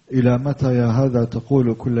 إلى متى يا هذا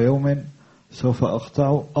تقول كل يوم سوف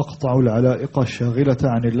أقطع العلائق الشاغلة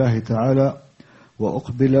عن الله تعالى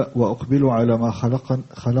وأقبل على ما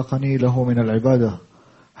خلقني له من العبادة،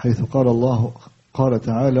 حيث قال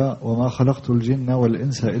تعالى: وما خلقت الجن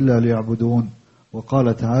والإنس إلا ليعبدون.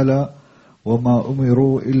 وقال تعالى: وما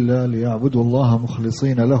أمروا إلا ليعبدوا الله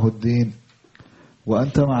مخلصين له الدين.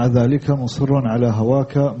 وأنت مع ذلك مصر على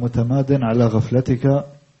هواك متماد على غفلتك،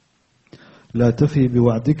 لا تفي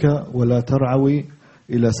بوعدك ولا ترعوي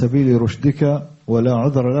إلى سبيل رشدك، ولا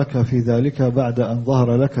عذر لك في ذلك بعد أن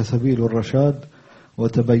ظهر لك سبيل الرشاد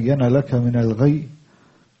وتبين لك من الغي،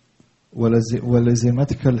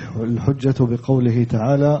 ولزمتك الحجة بقوله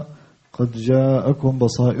تعالى: قد جاءكم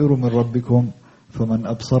بصائر من ربكم فمن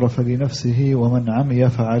أبصر فلنفسه ومن عمي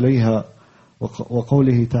فعليها.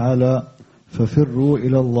 وقوله تعالى: ففروا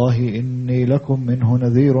إلى الله إني لكم منه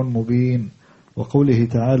نذير مبين. وقوله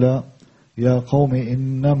تعالى: يا قوم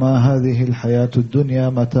إنما هذه الحياة الدنيا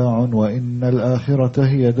متاع وإن الآخرة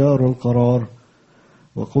هي دار القرار.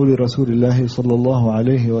 وقول رسول الله صلى الله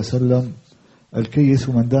عليه وسلم: الكيس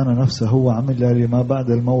من دان نفسه وعمل لما بعد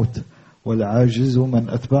الموت، والعاجز من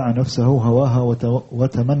أتبع نفسه هواها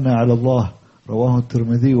وتمنى على الله. رواه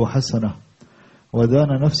الترمذي وحسنه.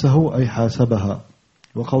 ودان نفسه أي حاسبها.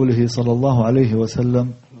 وقوله صلى الله عليه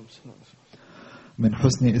وسلم: من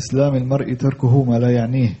حسن إسلام المرء تركه ما لا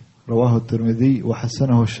يعنيه. رواه الترمذي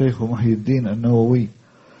وحسنه الشيخ محي الدين النووي.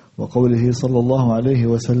 وقوله صلى الله عليه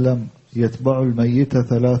وسلم: يتبع الميت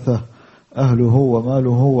ثلاثة: أهله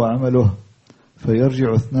وماله وعمله،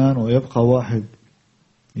 فيرجع اثنان ويبقى واحد.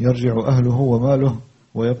 يرجع أهله وماله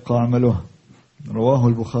ويبقى عمله. رواه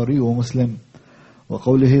البخاري ومسلم.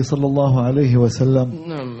 وقوله صلى الله عليه وسلم.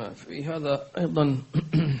 نعم. في هذا أيضا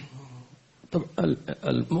طبعا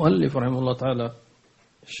المؤلف رحمه الله تعالى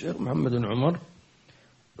الشيخ محمد بن عمر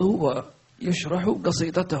هو يشرح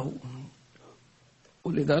قصيدته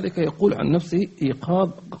ولذلك يقول عن نفسه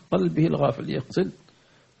إيقاظ قلبه الغافل، يقصد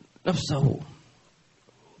نفسه.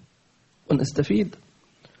 ونستفيد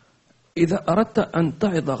إذا أردت أن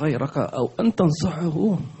تعظ غيرك أو أن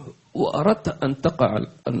تنصحه وأردت أن تقع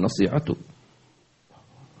النصيحة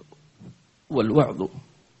والوعظ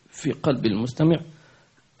في قلب المستمع،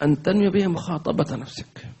 أن تنوي بها مخاطبة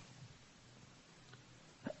نفسك،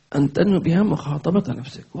 أن تنوي بها مخاطبة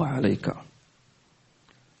نفسك. وعليك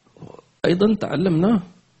أيضا تعلمنا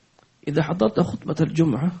إذا حضرت خطبة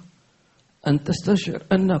الجمعة أن تستشعر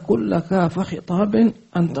أن كل كاف خطاب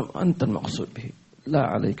أنت المقصود به، لا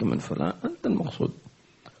عليك من فلان، أنت المقصود.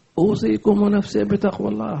 أوصيكم ونفسي بتقوى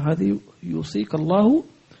الله، هذه يوصيك الله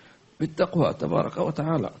بالتقوى تبارك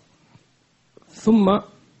وتعالى. ثم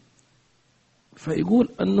فيقول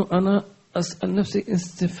أنه أنا أسأل نفسي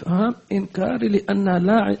استفهام إنكاري لأن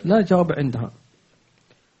لا جواب عندها.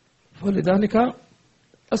 فلذلك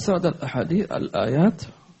أسرد الأحاديث الآيات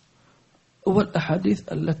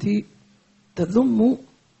والأحاديث التي تذم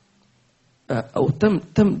أو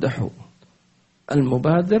تمدح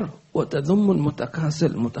المبادر وتذم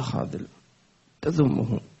المتكاسل المتخاذل،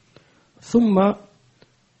 تذمه. ثم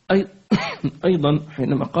أيضا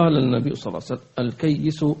حينما قال النبي صلى الله عليه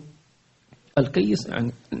وسلم الكيس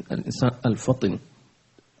يعني الإنسان الفطن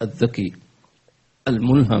الذكي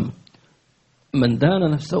الملهم، من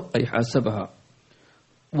دان نفسه أي حاسبها.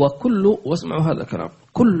 واسمعوا هذا الكلام،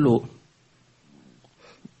 كل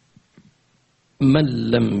من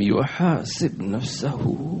لم يحاسب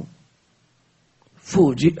نفسه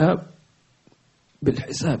فوجئ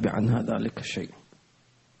بالحساب عن ذلك الشيء.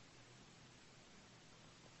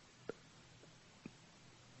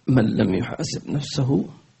 من لم يحاسب نفسه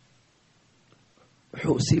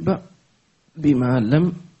حوسب بما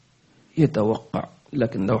لم يتوقع،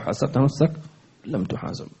 لكن لو حاسبت نفسك لم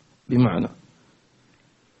تحاسب. بمعنى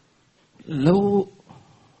لو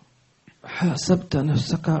حاسبت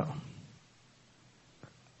نفسك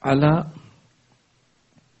على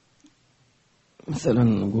مثلا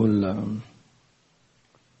نقول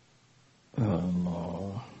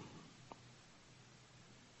الله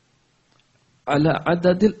على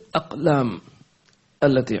عدد الأقلام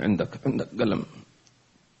التي عندك قلم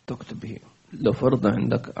تكتب به، لو فرض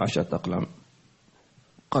عندك 10 أقلام،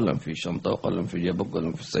 قلم في شنطة وقلم في جيبك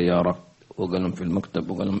وقلم في السيارة وقلم في المكتب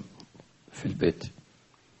وقلم في البيت،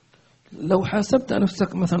 لو حاسبت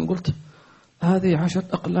نفسك مثلا قلت هذه 10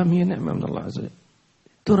 أقلام هي نعمة من الله عز وجل،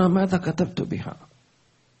 ترى ماذا كتبت بها؟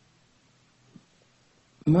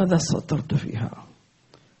 ماذا سطرت فيها؟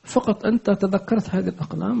 فقط أنت تذكرت هذه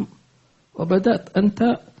الأقلام وبدأت أنت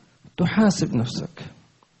تحاسب نفسك.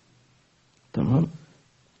 تمام؟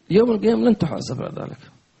 يوم القيامة لن تحاسب على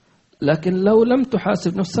ذلك، لكن لو لم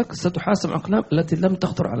تحاسب نفسك ستحاسب أقلام التي لم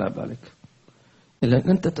تخطر على بالك، لأن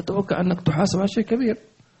أنت تتوقع أنك تحاسب على شيء كبير.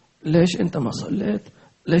 ليش أنت ما صليت؟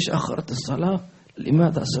 ليش أخرت الصلاة؟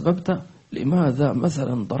 لماذا سببت؟ لماذا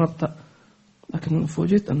مثلا ضربت؟ لكن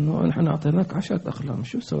فوجئت أنه نحن أعطيناك 10 أقلام،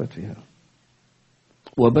 شو سويت فيها؟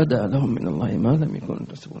 وبدأ لهم من الله ما لم يكونوا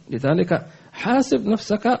يحتسبون. لذلك حاسب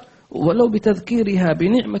نفسك ولو بتذكيرها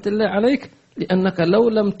بنعمة الله عليك، لأنك لو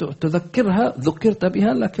لم تذكرها ذكرت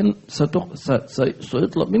بها، لكن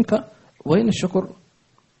سيطلب منك وين الشكر؟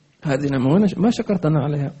 هذه نعمة ما شكرتنا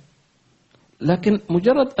عليها. لكن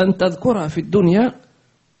مجرد أن تذكرها في الدنيا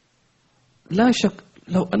لا شك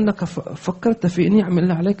لو أنك فكرت في نعم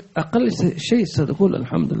الله عليك أقل شيء ستقول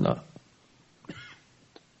الحمد لله.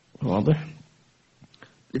 واضح؟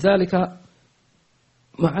 لذلك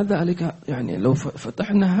مع ذلك يعني لو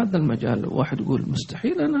فتحنا هذا المجال، واحد يقول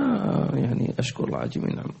مستحيل أنا يعني أشكر الله عجيب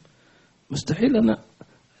نعم، مستحيل أنا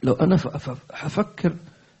لو أنا حفكر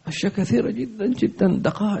أشياء كثيرة جدا جدا،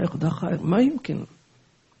 دقائق ما يمكن.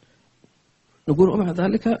 نقول ومع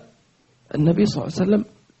ذلك النبي صلى الله عليه وسلم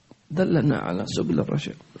دلنا على سبيل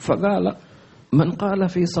الرشد، فقال من قال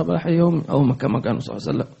في صباح يوم أو كما قال صلى الله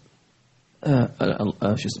عليه وسلم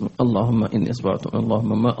اللهم إني أصبحت،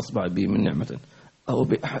 اللهم ما أصبح بي من نعمة أو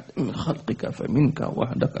بأحد من خلقك فمنك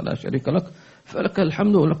وحدك لا شريك لك فلك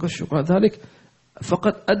الحمد ولك الشكر، ذلك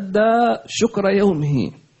فقد أدى شكر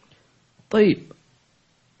يومه. طيب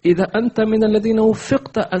إذا أنت من الذين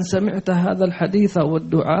وفقت أن سمعت هذا الحديث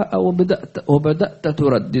والدعاء وبدأت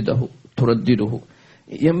تردده،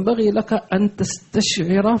 ينبغي لك أن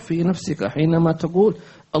تستشعر في نفسك حينما تقول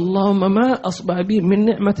اللهم ما أصبح بي من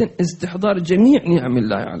نعمة استحضار جميع نعم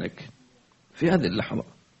الله عليك في هذه اللحظة،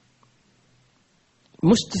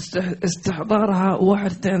 مش استحضارها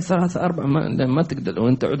 1 2 3 4 ما تقدر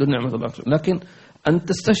وانت تعد نعمة الله، لكن أن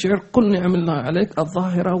تستشعر كل نعم الله عليك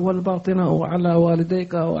الظاهرة والباطنة وعلى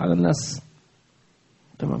والديك وعلى الناس.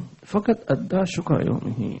 تمام؟ فقد أدى شكر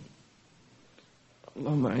يومه.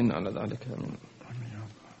 اللهم أعنا على ذلك.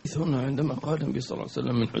 هنا عندما قال النبي صلى الله عليه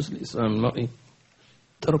وسلم من حسن إسلام المرء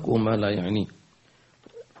تركه ما لا يعني،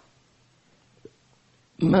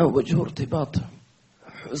 ما وجه ارتباط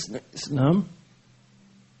حسن الإسلام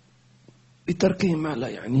بتركه ما لا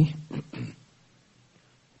يعنيه؟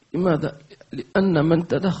 لماذا؟ لأن من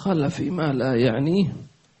تدخل فيما لا يعنيه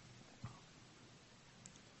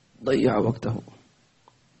ضيع وقته.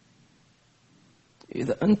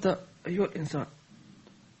 إذا أنت أيها الإنسان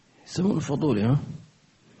يسمون الفضولي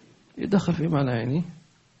يدخل فيما لا يعنيه،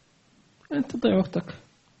 أنت تضيع وقتك.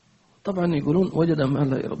 طبعا يقولون وجد ما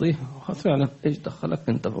لا يرضيه، فعلا إيش دخلك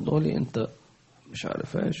أنت فضولي، أنت مش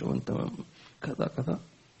عارف إيش، وأنت كذا كذا،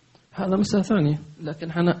 هذا مسألة ثانية.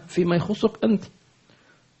 لكن أنا فيما يخصك أنت،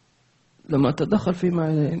 لما تدخل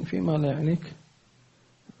فيما لا يعنيك،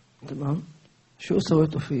 تمام، شو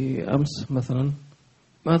سويت في أمس مثلا؟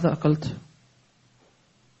 ماذا أكلت؟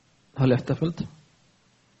 هل احتفلت؟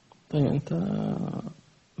 طيب أنت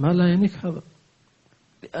ما لا يعنيك هذا،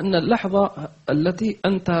 لأن اللحظة التي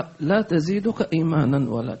أنت لا تزيدك إيمانا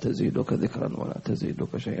ولا تزيدك ذكرا ولا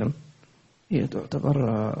تزيدك شيئا هي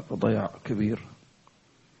تعتبر ضياع كبير.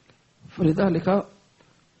 فلذلك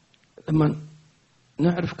لما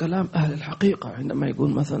نعرف كلام أهل الحقيقة عندما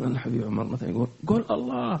يقول مثلا الحبيب عمر مثلا يقول قول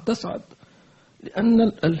الله تسعد،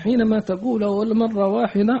 لأن حينما تقوله أول مرة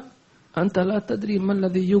واحدة أنت لا تدري ما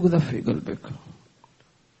الذي يقذف في قلبك.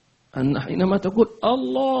 أن حينما تقول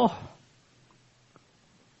الله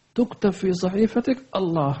تكتب في صحيفتك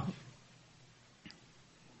الله،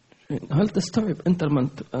 هل تستوعب أنت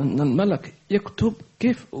أن الملك يكتب؟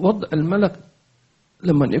 كيف وضع الملك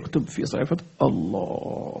لما يكتب في صحيفتك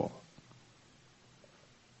الله؟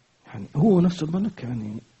 يعني هو نفس الملك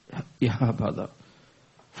يعني يهاب هذا.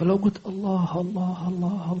 فلو قلت الله الله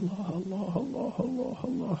الله الله الله الله الله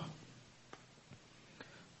الله،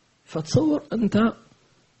 فتصور أنت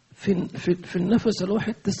في النفس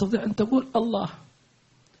الواحد تستطيع أن تقول الله،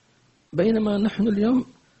 بينما نحن اليوم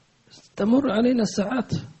تمر علينا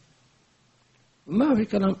ساعات ما في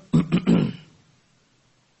كلام.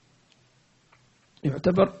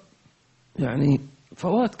 يعتبر يعني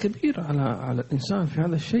فوات كبير على الإنسان في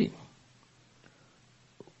هذا الشيء،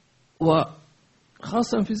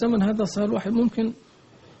 وخاصة في زمن هذا صار الواحد ممكن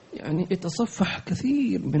يعني يتصفح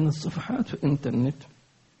كثير من الصفحات في الإنترنت،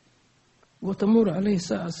 وتمر عليه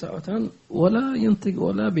ساعة ساعتان ولا ينطق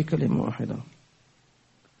ولا بكلمة واحدة.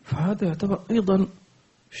 فهذا يعتبر أيضا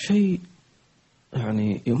شيء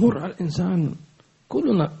يعني يمر على الإنسان،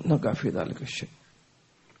 كلنا نقع في ذلك الشيء.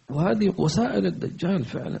 وهذه وسائل الدجال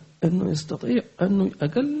فعلا أنه يستطيع أنه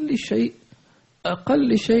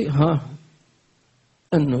أقل شيء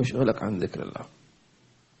أنه يشغلك عن ذكر الله،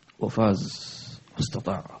 وفاز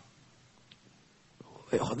واستطاع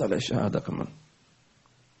ويأخذ على الشهادة كمان.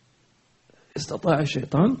 استطاع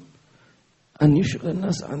الشيطان أن يشغل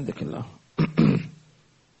الناس عن ذكر الله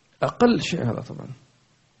أقل شيء هذا طبعا.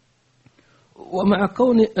 ومع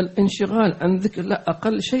كون الانشغال عن ذكر الله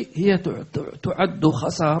أقل شيء هي تعد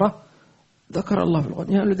خسارة. ذكر الله في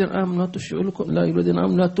القرآن يا الذين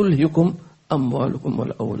آمنوا لا تلهكم أموالكم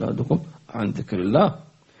ولا أولادكم عن ذكر الله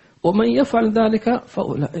ومن يفعل ذلك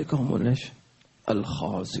فأولئك هم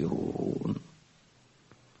الخاسرون.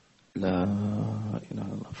 لا إله إلا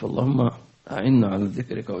الله. فاللهم أعنا على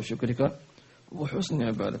ذكرك وشكرك وحسن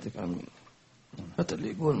عبادتك. آمين. حتى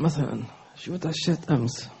اللي يقول مثلا شو تعشيت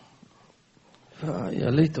أمس،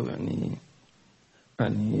 فيا ليته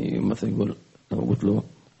يعني مثلا يقول لو قلت له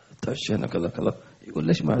تعشينا كذا كذا يقول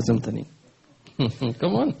ليش ما عزمتني؟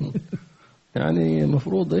 كمان يعني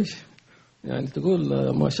المفروض إيش يعني تقول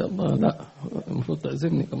ما شاء الله، لا المفروض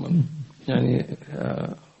تعزمني كمان، يعني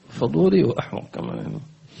فضولي وأحمق كمان يعني.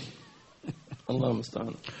 الله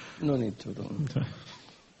المستعان. No need to do.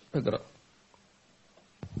 اقرأ.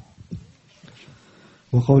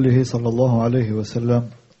 وقوله صلى الله عليه وسلم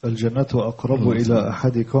الجنة أقرب إلى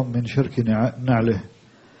أحدكم من شرك نعله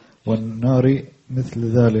والنار مثل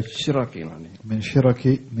ذلك. شراك يعني من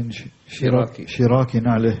شراك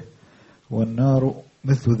نعله والنار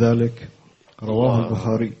مثل ذلك. رواه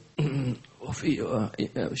البخاري. وفي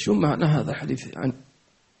شو معنى هذا الحديث؟ عن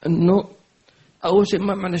أنه أول شيء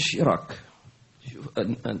ما معنى الشراك.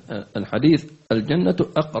 الحديث الجنة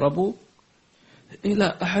أقرب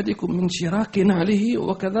إلى أحدكم من شراك نعله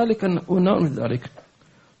وكذلك والنار مثل ذلك.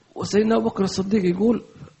 وسيدنا أبو بكر الصديق يقول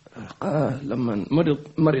لما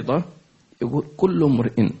مرض يقول كل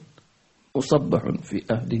امرئ مصبح في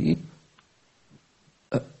أهله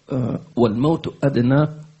والموت أدنى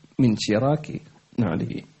من شراك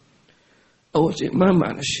نعله. أول شيء ما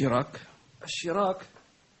معنى الشراك؟ الشراك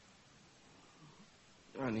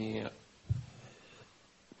يعني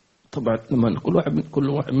طبعا لما كل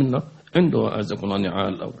واحد منا عنده أعزكم الله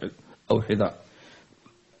نعال أو حذاء،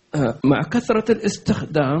 مع كثرة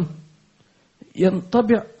الاستخدام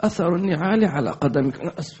ينطبع أثر النعال على قدمك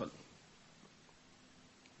من أسفل.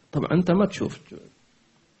 طبعا أنت ما تشوف،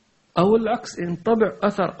 أو العكس ينطبع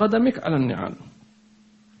أثر قدمك على النعال.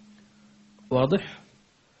 واضح؟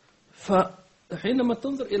 فحينما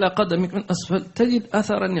تنظر إلى قدمك من أسفل تجد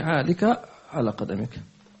أثر نعالك على قدمك،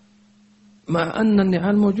 مع أن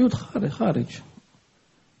النعال موجود خارج،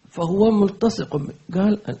 فهو ملتصق.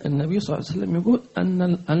 قال النبي صلى الله عليه وسلم يقول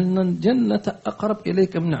أن الجنة أقرب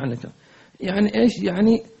إليك من نعلك. يعني إيش؟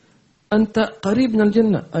 يعني أنت قريب من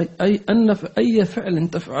الجنة، أي أن في أي فعل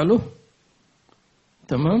تفعله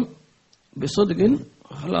تمام بصدق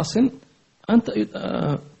خلاص أنت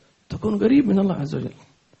تكون قريب من الله عز وجل،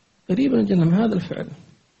 قريب من الجنة من هذا الفعل.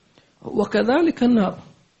 وكذلك النار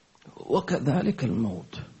وكذلك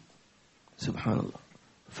الموت، سبحان الله.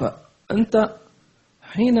 فأنت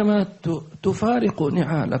حينما تفارق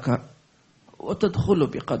نعالك وتدخل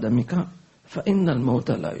بقدمك فإن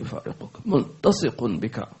الموت لا يفارقك، ملتصق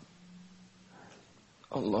بك.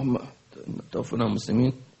 اللهم توفنا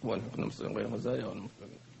مسلمين والحقنا مسلمين غير مزايا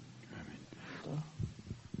والمسلمين.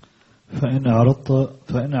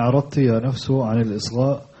 فإن أعرضت يا نفس عن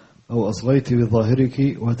الإصغاء أو أصغيت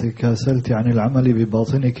بظاهرك وتكاسلت عن العمل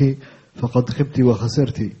بباطنك فقد خبت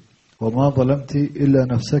وخسرت، وما ظلمت إلا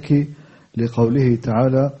نفسك، لقوله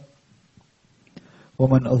تعالى: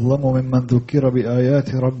 ومن أظلم ممن ذكر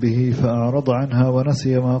بآيات ربه فأعرض عنها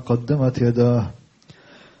ونسي ما قدمت يداه.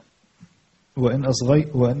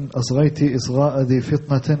 وإن أصغيت إصغاء ذي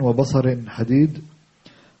فطنة وبصر حديد،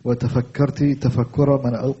 وتفكرت تفكر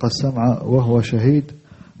من ألقى السمع وهو شهيد،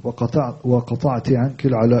 وقطعت عنك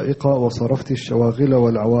العلائق وصرفت الشواغل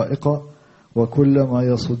والعوائق، وكل ما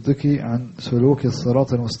يصدك عن سلوك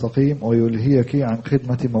الصراط المستقيم ويلهيك عن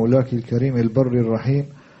خدمة مولاك الكريم البر الرحيم،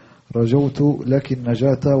 رجوت لك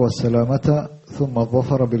النجاة والسلامة ثم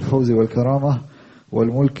الظفر بالفوز والكرامة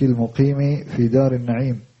والملك المقيم في دار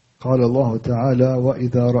النعيم. قال الله تعالى: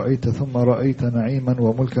 وإذا رأيت ثم رأيت نعيما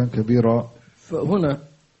وملكا كبيرا. فهنا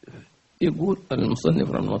يقول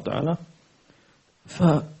المصنف رحمه الله تعالى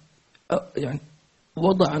يعني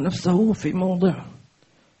وضع نفسه في موضع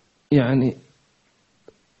يعني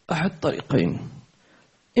أحد طريقين،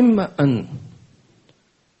 إما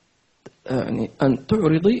أن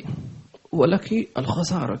تعرضي ولك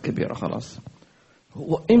الخسارة الكبيرة خلاص،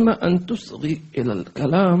 وإما أن تصغي إلى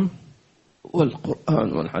الكلام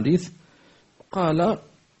والقرآن والحديث. قال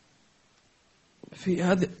في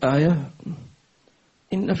هذه الآية: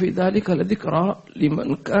 إن في ذلك لذكرى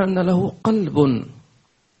لمن كان له قلب.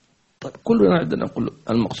 طيب كلنا عندنا قلوب،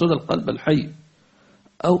 المقصود القلب الحي.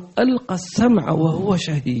 أو ألقى السمع وهو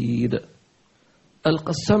شهيد. ألقى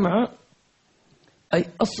السمع أي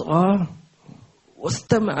أصغى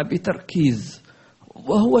واستمع بتركيز،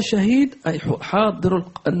 وهو شهيد أي حاضر،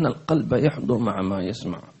 أن القلب يحضر مع ما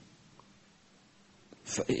يسمع،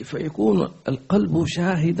 فيكون القلب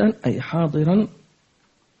شاهدا أي حاضرا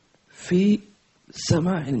في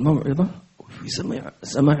سماع الموعظة وفي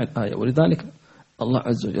سماع الآية. ولذلك الله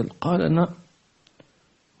عز وجل قال لنا: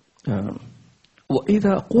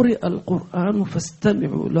 وإذا قرئ القرآن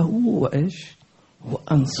فاستمعوا له وإيش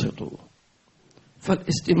وأنصتوا.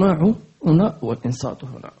 فالاستماع هنا والإنصات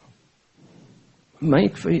هنا، ما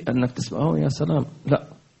يكفي أنك تسمعه يا سلام، لا،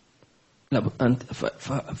 لابد أن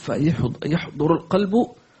فيحضر القلب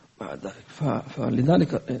مع ذلك.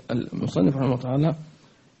 فلذلك المصنف رحمه الله تعالى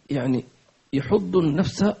يعني يحض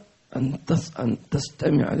النفس أن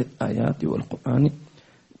تستمع للآيات والقرآن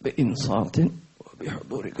بإنصات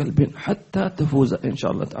وبحضور قلب حتى تفوز إن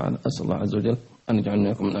شاء الله تعالى. أسأل الله عز وجل أن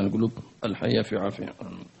يجعلنا من القلوب الحية في عافية.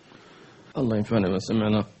 الله ينفعنا بما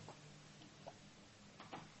سمعنا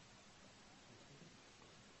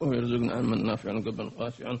ويرزقنا علما نافعا وقلبا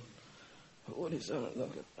خاشعا ولسانا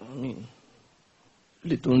ذاكرا. آمين.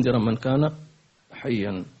 لتنذر من كان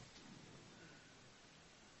حيا.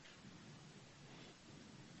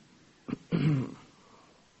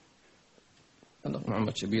 الأخ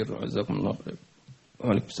محمد شبير وعزكم الله خير.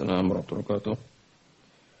 وعليكم السلام ورحمة الله وبركاته.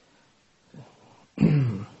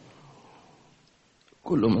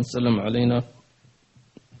 كل من سلم علينا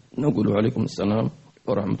نقول عليكم السلام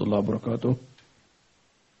ورحمة الله وبركاته.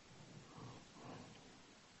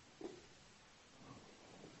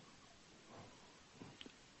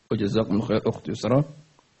 وجزاكم الله خير أختي يسرى.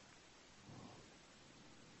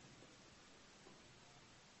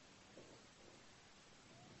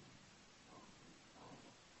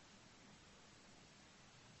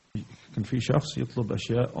 كان في شخص يطلب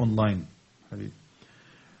أشياء أونلاين حبيب،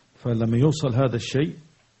 فلما يوصل هذا الشيء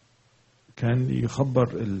كان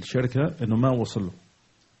يخبر الشركة إنه ما وصل له،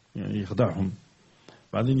 يعني يخدعهم،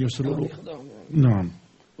 بعدين يرسلوا له. نعم،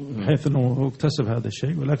 بحيث إنه هو اكتسب هذا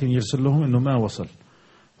الشيء، ولكن يرسل لهم إنه ما وصل،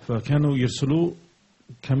 فكانوا يرسلوا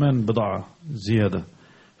كمان بضاعة زيادة.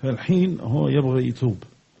 فالحين هو يبغى يتوب،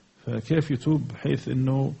 فكيف يتوب بحيث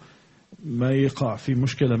إنه ما يقع في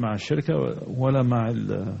مشكلة مع الشركة ولا مع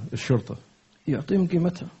الشرطة؟ يعطيهم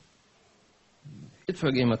قيمتها، يدفع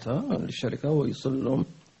قيمتها للشركة ويصل لهم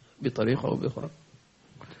بطريقة أو بأخرى.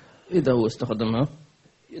 إذا هو استخدمها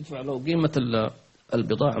يدفع له قيمة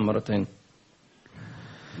البضاعة مرتين.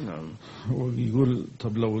 نعم. ويقول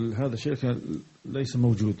طب لو هذا الشركة ليس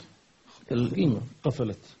موجود، القيمة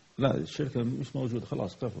قفلت، لا الشركة مش موجودة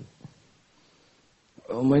خلاص قفل،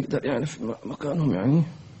 وما يقدر يعني في مكانهم، يعني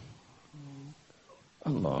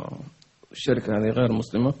الله، الشركة هذه غير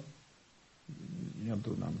مسلمة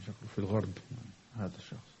يبدو. نعم، شكله في الغرب يعني هذا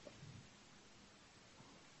الشخص.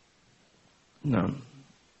 نعم.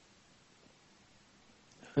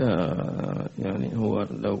 يعني هو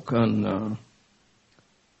لو كان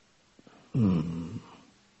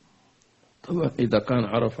طبعا إذا كان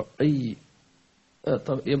عرف أي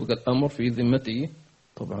يبقى الأمر في ذمته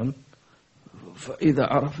طبعا. فإذا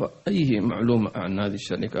عرف أي معلومة عن هذه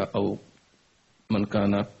الشركة أو من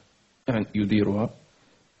كان يعني يديرها،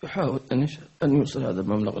 يحاول أن يوصل هذا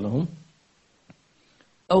المبلغ لهم،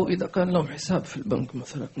 أو إذا كان لهم حساب في البنك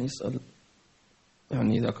مثلا يسأل،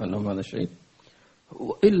 يعني إذا كان لهم هذا الشيء،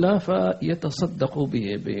 وإلا فيتصدقوا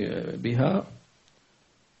بها،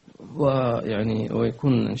 ويعني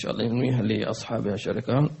ويكون إن شاء الله ينويها لأصحابها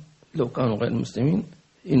شركان لو كانوا غير مسلمين،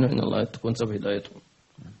 إن الله تكون سبب هدايتهم.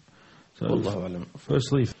 والله أعلم.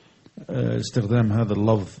 Firstly, استخدام هذا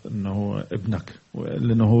اللفظ أنه ابنك،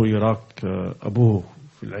 لأنه هو يراك أبوه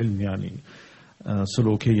في العلم، يعني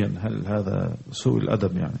سلوكيا هل هذا سوء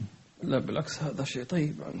الأدب يعني؟ لا بالعكس، هذا شيء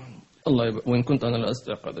طيب يعني. الله وإن كنت أنا لا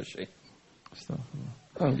أستحق هذا الشيء.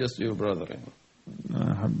 I'm just your brother.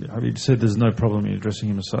 Habib said there's no problem in addressing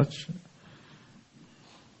him as such.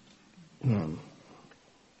 نعم.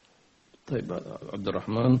 طيب عبد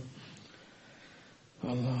الرحمن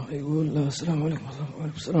الله يقول السلام عليكم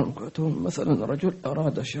وعليكم السلام وبركاته. مثلا رجل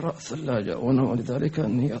أراد شراء ثلاجة ونوى لذلك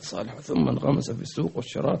النية صالحة، ثم انغمس في السوق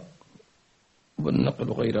والشراء والنقل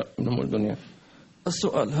وغيره من أمور الدنيا.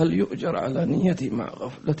 السؤال: هل يؤجر على نيتي مع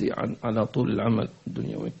غفلتي على طول العمل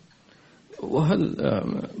الدنيوي؟ وهل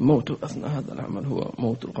موت أثناء هذا العمل هو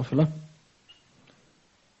موت الغفلة؟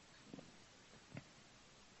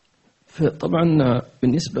 فطبعا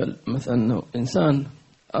بالنسبة مثلا إنسان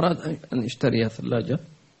أراد أن يشتري ثلاجة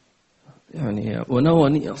يعني ونوى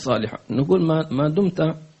نية صالحة، نقول ما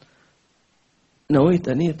دمت نويت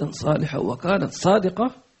نية صالحة وكانت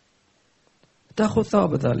صادقة تأخذ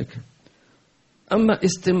ثواب ذلك. أما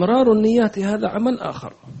استمرار النيات هذا عمل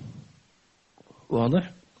آخر.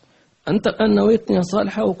 واضح؟ أنت الآن نويت نية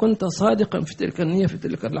صالحة وكنت صادقا في تلك النية في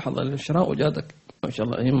تلك اللحظة للشراء وجادك ما شاء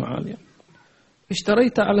الله همة عالية،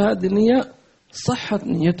 اشتريت على هذه النية، صحت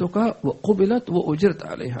نيتك وقبلت وأجرت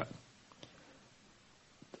عليها.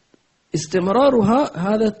 استمرارها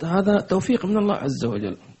هذا توفيق من الله عز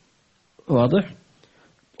وجل. واضح؟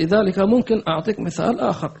 لذلك ممكن أعطيك مثال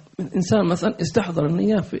آخر، من إنسان مثلا استحضر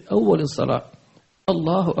النية في أول الصلاة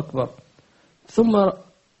الله أكبر، ثم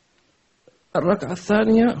الركعة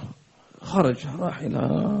الثانية خرج راح إلى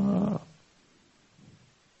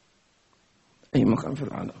أي مكان في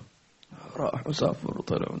العالم، راح وسافر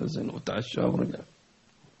وطلع ونزل وتعشى ورجع،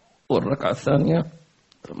 والركعة الثانية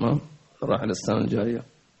تمام راح للسنة الجاية،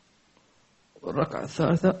 والركعة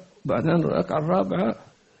الثالثة بعدين الركعة الرابعة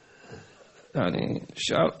يعني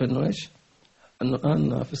شعر إنه إيش؟ إنه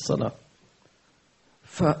الآن في الصلاة.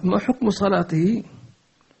 فما حكم صلاته؟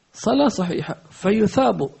 صلاة صحيحة،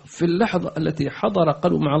 فيثاب في اللحظة التي حضر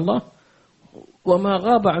قلبه مع الله، وما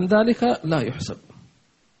غاب عن ذلك لا يحسب.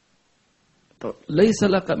 ليس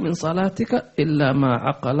لك من صلاتك إلا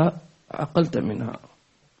ما عقلت منها.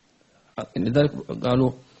 لذلك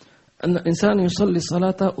قالوا أن الإنسان يصلي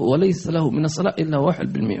صلاته وليس له من الصلاة إلا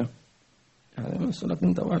 1%، يعني من الصلاة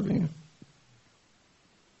أنت 1%،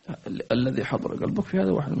 الذي حضر قلبك في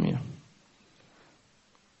هذا 1%.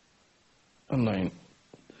 الله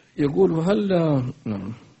يقول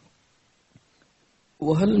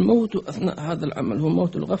وهل الموت أثناء هذا العمل هو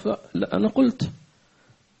موت الغفلة؟ لا، أنا قلت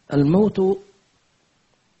الموت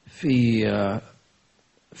في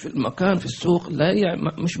المكان في السوق لا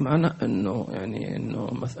مش معنى انه يعني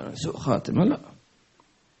انه مثلا سوء خاتمة، لا،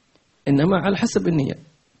 انما على حسب النية.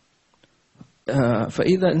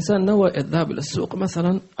 فإذا إنسان نوى الذهاب إلى السوق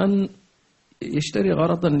مثلا أن يشتري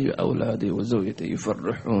غرضا لأولاده وزوجته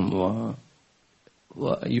يفرحهم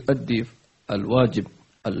ويؤدي الواجب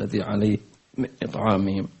الذي عليه من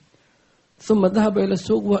إطعامهم، ثم ذهب إلى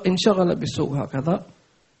السوق وانشغل بالسوق هكذا،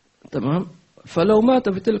 تمام. فلو مات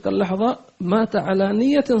في تلك اللحظة مات على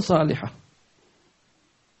نية صالحة،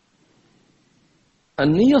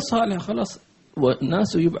 النية صالحة خلاص،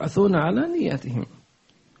 والناس يبعثون على نياتهم.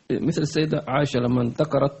 مثل السيدة عائشة لما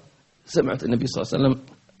ذكرت سمعت النبي صلى الله عليه وسلم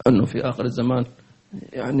أنه في آخر الزمان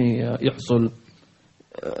يعني يحصل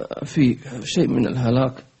في شيء من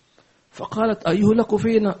الهلاك، فقالت أيهلك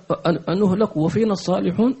فينا أنهلك وفينا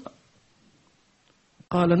الصالحون؟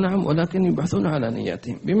 قال نعم، ولكن يبعثون على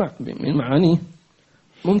نياتهم. من معانيه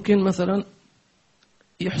ممكن مثلا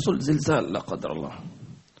يحصل زلزال لا قدر الله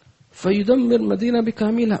فيدمر مدينة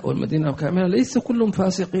بكاملها، والمدينة بكاملها ليس كلهم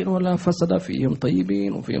فاسقين ولا فسد، فيهم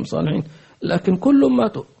طيبين وفيهم صالحين، لكن كلهم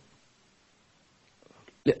ماتوا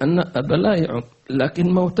لأن بلايا،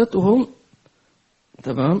 لكن موتتهم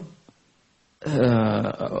تمام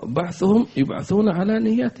بعثهم يبعثون على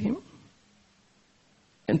نياتهم.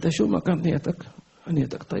 أنت شو ما كان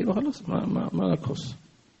نيتك طيبة خلاص ما لك خص.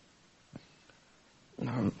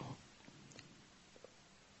 نعم.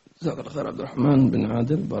 جزاك الله خير عبد الرحمن بن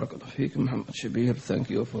عادل، بارك الله فيك. محمد شبير thank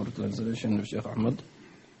you for translation للشيخ أحمد.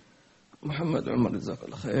 محمد عمر جزاك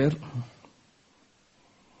الله خير.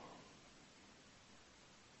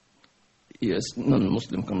 yes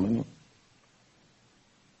non-Muslim company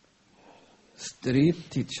street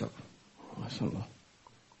teacher ما شاء الله.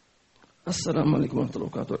 السلام عليكم ورحمة الله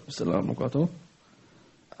وبركاته. السلام عليكم ورحمة الله.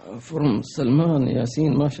 from سلمان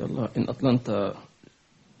ياسين ما شاء الله in Atlanta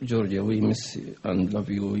Georgia, we miss you and love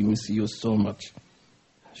you, we miss you so much.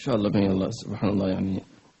 إن شاء الله بين الله سبحان الله يعني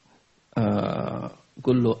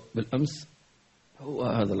قل له بالأمس هو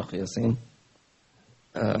هذا الأخ ياسين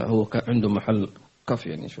هو كان عنده محل كافي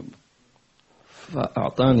يعني شوب،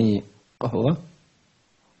 فأعطاني قهوة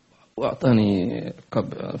وأعطاني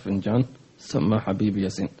كب فنجان سماه حبيب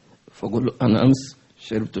ياسين، فقل له أنا أمس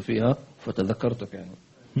شربت فيها فتذكرتك يعني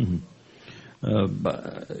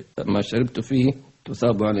ما شربت فيه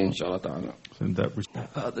تثاب عليه إن شاء الله تعالى.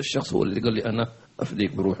 هذا الشخص هو اللي قال لي أنا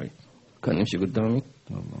أفديك بروحي، كان يمشي قدامي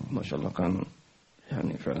ما شاء الله، كان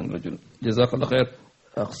يعني فعلا رجل. جزاك الله خير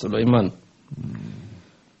أخ سليمان.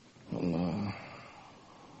 الله.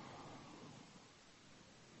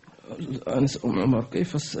 أنس عمر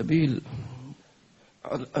كيف السبيل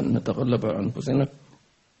على أن نتغلب عن أنفسنا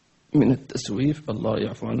من التسويف؟ الله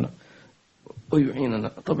يعفو عنا ويعيننا.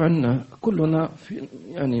 طبعا كلنا في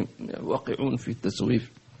يعني واقعون في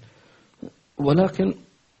التسويف، ولكن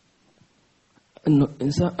انه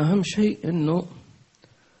الانسان اهم شيء انه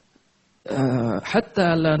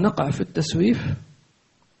حتى لا نقع في التسويف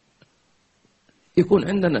يكون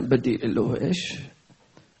عندنا بديل اللي هو ايش؟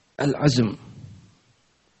 العزم.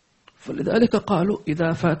 فلذلك قالوا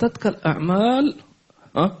اذا فاتتك الاعمال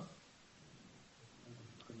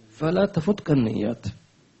فلا تفوتك النيات.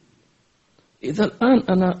 إذا الآن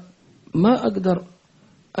أنا ما أقدر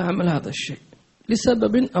أعمل هذا الشيء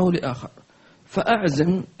لسبب أو لآخر،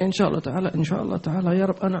 فأعزم إن شاء الله تعالى، إن شاء الله تعالى يا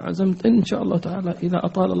رب أنا عزمت إن شاء الله تعالى إذا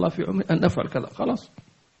أطال الله في عمري أن أفعل كذا، خلاص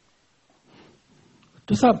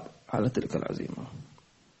تثاب على تلك العزيمة.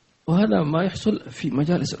 وهذا ما يحصل في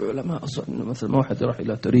مجالس العلماء أصلا. مثل ما واحد يروح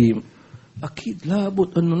إلى تريم أكيد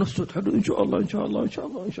لابد أنه نفسه تحدث إن شاء الله إن شاء الله إن شاء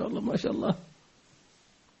الله إن شاء الله ما شاء الله،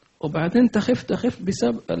 وبعدين تخف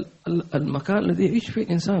بسبب المكان الذي يعيش فيه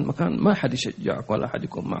الإنسان، مكان ما حد يشجعك ولا حد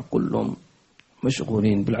يكون معك، كلهم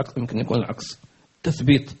مشغولين، بالعكس يمكن يكون العكس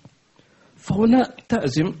تثبيت. فهنا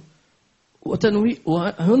تعزم وتنوي،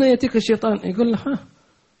 وهنا يأتيك الشيطان يقول لك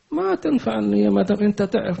ما تنفع النية ما دام أنت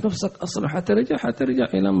تعرف نفسك أصلا حترجع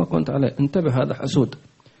إلى ما كنت عليه. انتبه هذا حسود.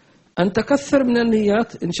 أن تكثر من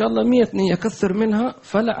النيات إن شاء الله 100 نية كثر منها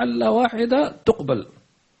فلعل واحدة تقبل.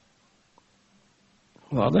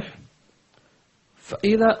 واضح؟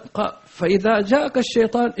 فإذا جاءك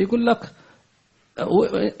الشيطان يقول لك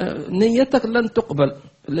نيتك لن تقبل،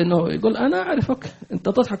 لأنه يقول أنا أعرفك، أنت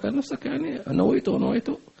تضحك على نفسك يعني نويت،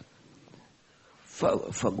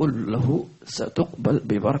 فقل له ستقبل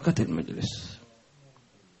ببركة المجلس.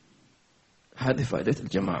 هذه فائدة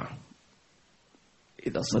الجماعة.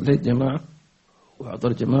 إذا صليت جماعة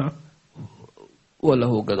وحضر جماعة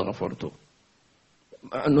وله قد غفرته،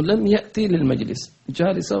 مع أنه لم يأتي للمجلس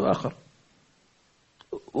جالس آخر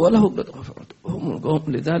وله قد غفرته هم القوم.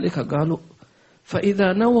 لذلك قالوا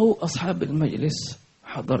فإذا نووا أصحاب المجلس،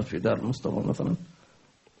 حضر في دار المصطفى مثلا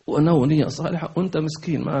ونووا نية صالحة وأنت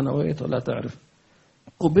مسكين ما نويت ولا تعرف،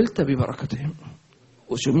 قبلت ببركتهم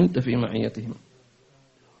وشملت في معيتهم.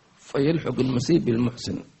 فيلحق المسيء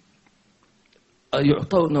بالمحسن،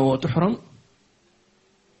 أيعطون وتحرم؟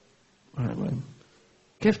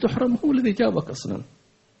 كيف تحرم؟ هو الذي جابك أصلا.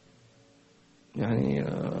 يعني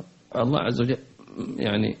الله عز وجل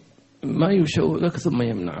يعني ما يشوقك ثم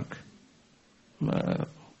يمنعك، ما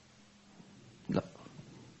لا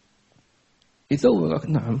يذوقك.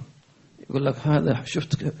 نعم، يقول لك هذا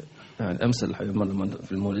شفت يعني أمس الحبيب مرة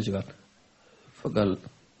في المولد قال، فقال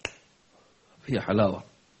فيها حلاوة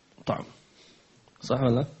طعم، صح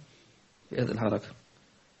ولا في هذه الحركة؟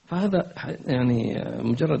 فهذا يعني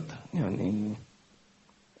مجرد يعني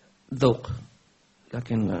ذوق،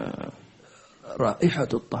 لكن رائحة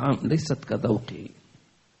الطعام ليست كذوقه.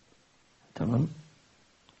 تمام؟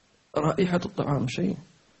 رائحة الطعام شيء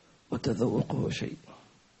وتذوقه شيء.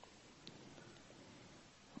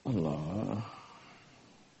 الله.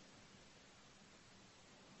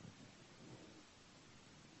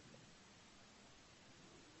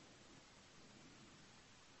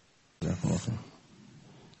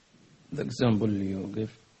 The example you give.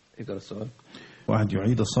 يقرأ السؤال. واحد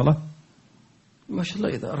يعيد الصلاة. ما شاء الله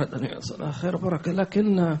إذا أراد أن يعيد الصلاة خير بركة،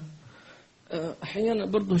 لكن أحيانا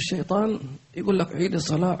برضو الشيطان يقول لك عيد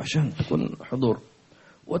الصلاة عشان تكون حضور،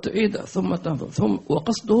 وتعيد ثم تنظر، ثم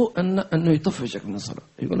وقصده أنه يطفشك من الصلاة،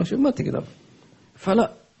 يقول لك ما تقدر.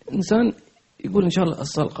 فلا، إنسان يقول إن شاء الله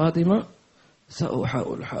الصلاة القادمة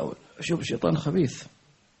سأحاول أشوف الشيطان خبيث.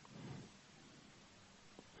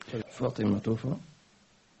 فاطمة توفى.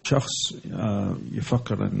 شخص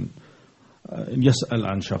يفكر أن يسأل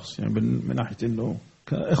عن شخص، يعني من ناحية أنه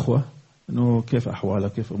كأخوة، أنه كيف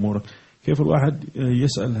أحوالك، كيف أمورك، كيف الواحد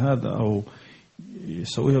يسأل هذا أو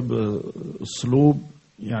يسويها بأسلوب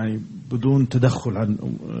يعني بدون تدخل عن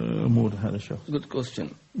أمور هذا الشخص. Good question.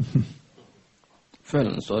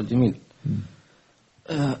 فعلا سؤال جميل.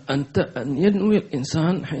 أن ينوي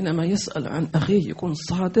الإنسان حينما يسأل عن أخيه يكون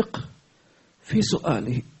صادق في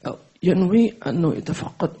سؤاله، أو ينوي أنه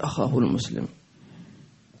يتفقد أخاه المسلم.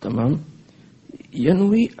 تمام؟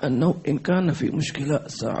 ينوي أنه إن كان في مشكلة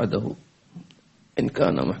ساعده، إن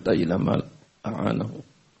كان محتاج إلى مال أعانه،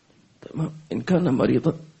 تمام؟ إن كان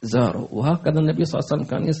مريضا زاره. وهكذا النبي صلى الله عليه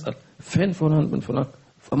وسلم كان يسأل فين فلان بن فلان،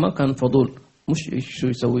 فما كان فضول، مش شو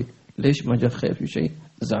يسوي، ليش ما جاء خير في شيء،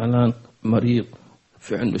 زعلان، مريض،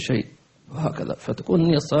 في عنده شيء، وهكذا. فتكون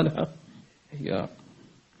النية الصالحة هي،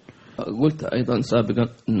 قلت أيضا سابقا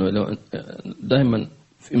أنه لو دائما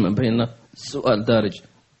فيما بيننا سؤال دارج،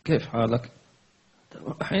 كيف حالك؟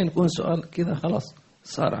 أحيانا يكون سؤال كذا خلاص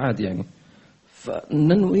صار عادي يعني،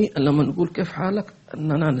 فننوي لما نقول كيف حالك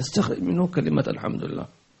أننا نستخرج منه كلمة الحمد لله.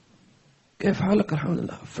 كيف حالك؟ الحمد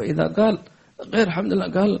لله. فإذا قال غير الحمد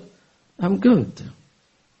لله، قال I'm good،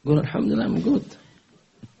 قول الحمد لله I'm good.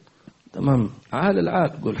 تمام. عال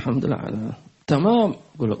العال، قول الحمد لله على تمام،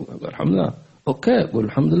 قول الحمد لله. أوكي، قول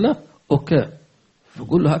الحمد لله أوكي.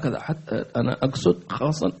 فقول له هكذا. حتى أنا أقصد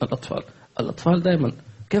خاصة الأطفال دائما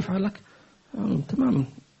كيف حالك؟ تمام،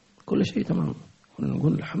 كل شيء تمام،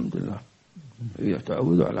 نقول الحمد لله.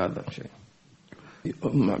 يتعودوا على هذا الشيء.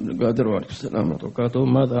 عبد القادر وعليكم السلام ورحمة الله وبركاته.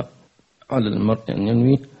 ماذا على المرء أن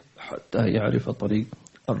ينوي حتى يعرف طريق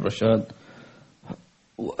الرشاد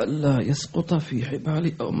وألا يسقط في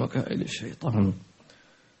حبال أو مكائد الشيطان؟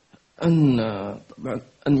 طبعا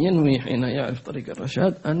أن ينوي حين يعرف طريق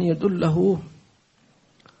الرشاد أن يدله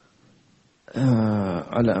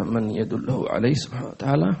على من يدله عليه سبحانه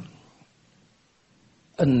وتعالى،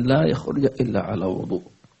 أن لا يخرج إلا على وضوء.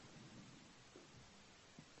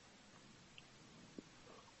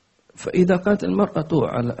 فإذا كانت المرأة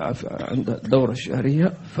عند الدورة الشهرية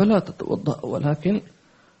فلا تتوضأ، ولكن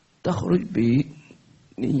تخرج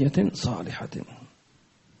بنية صالحة.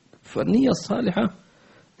 فالنية الصالحة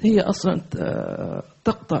هي أصلا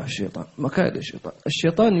تقطع الشيطان، مكائد الشيطان.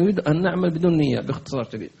 الشيطان يريد أن نعمل بدون نية، باختصار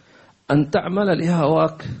شديد أن تعمل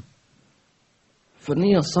لهواك.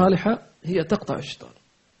 فالنية الصالحة هي تقطع الشيطان.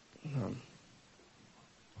 نعم.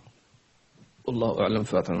 والله أعلم.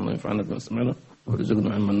 فاتنا الله ينفعنا بما سمعنا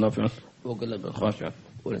ورزقنا علما نافعا وقلبا خاشعا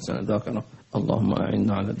ولسانا ذاكرا. اللهم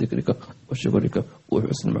أعنا على ذكرك وشكرك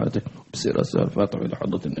وحسن عبادتك. بسير الفاتحة إلى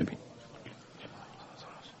حضرة النبي.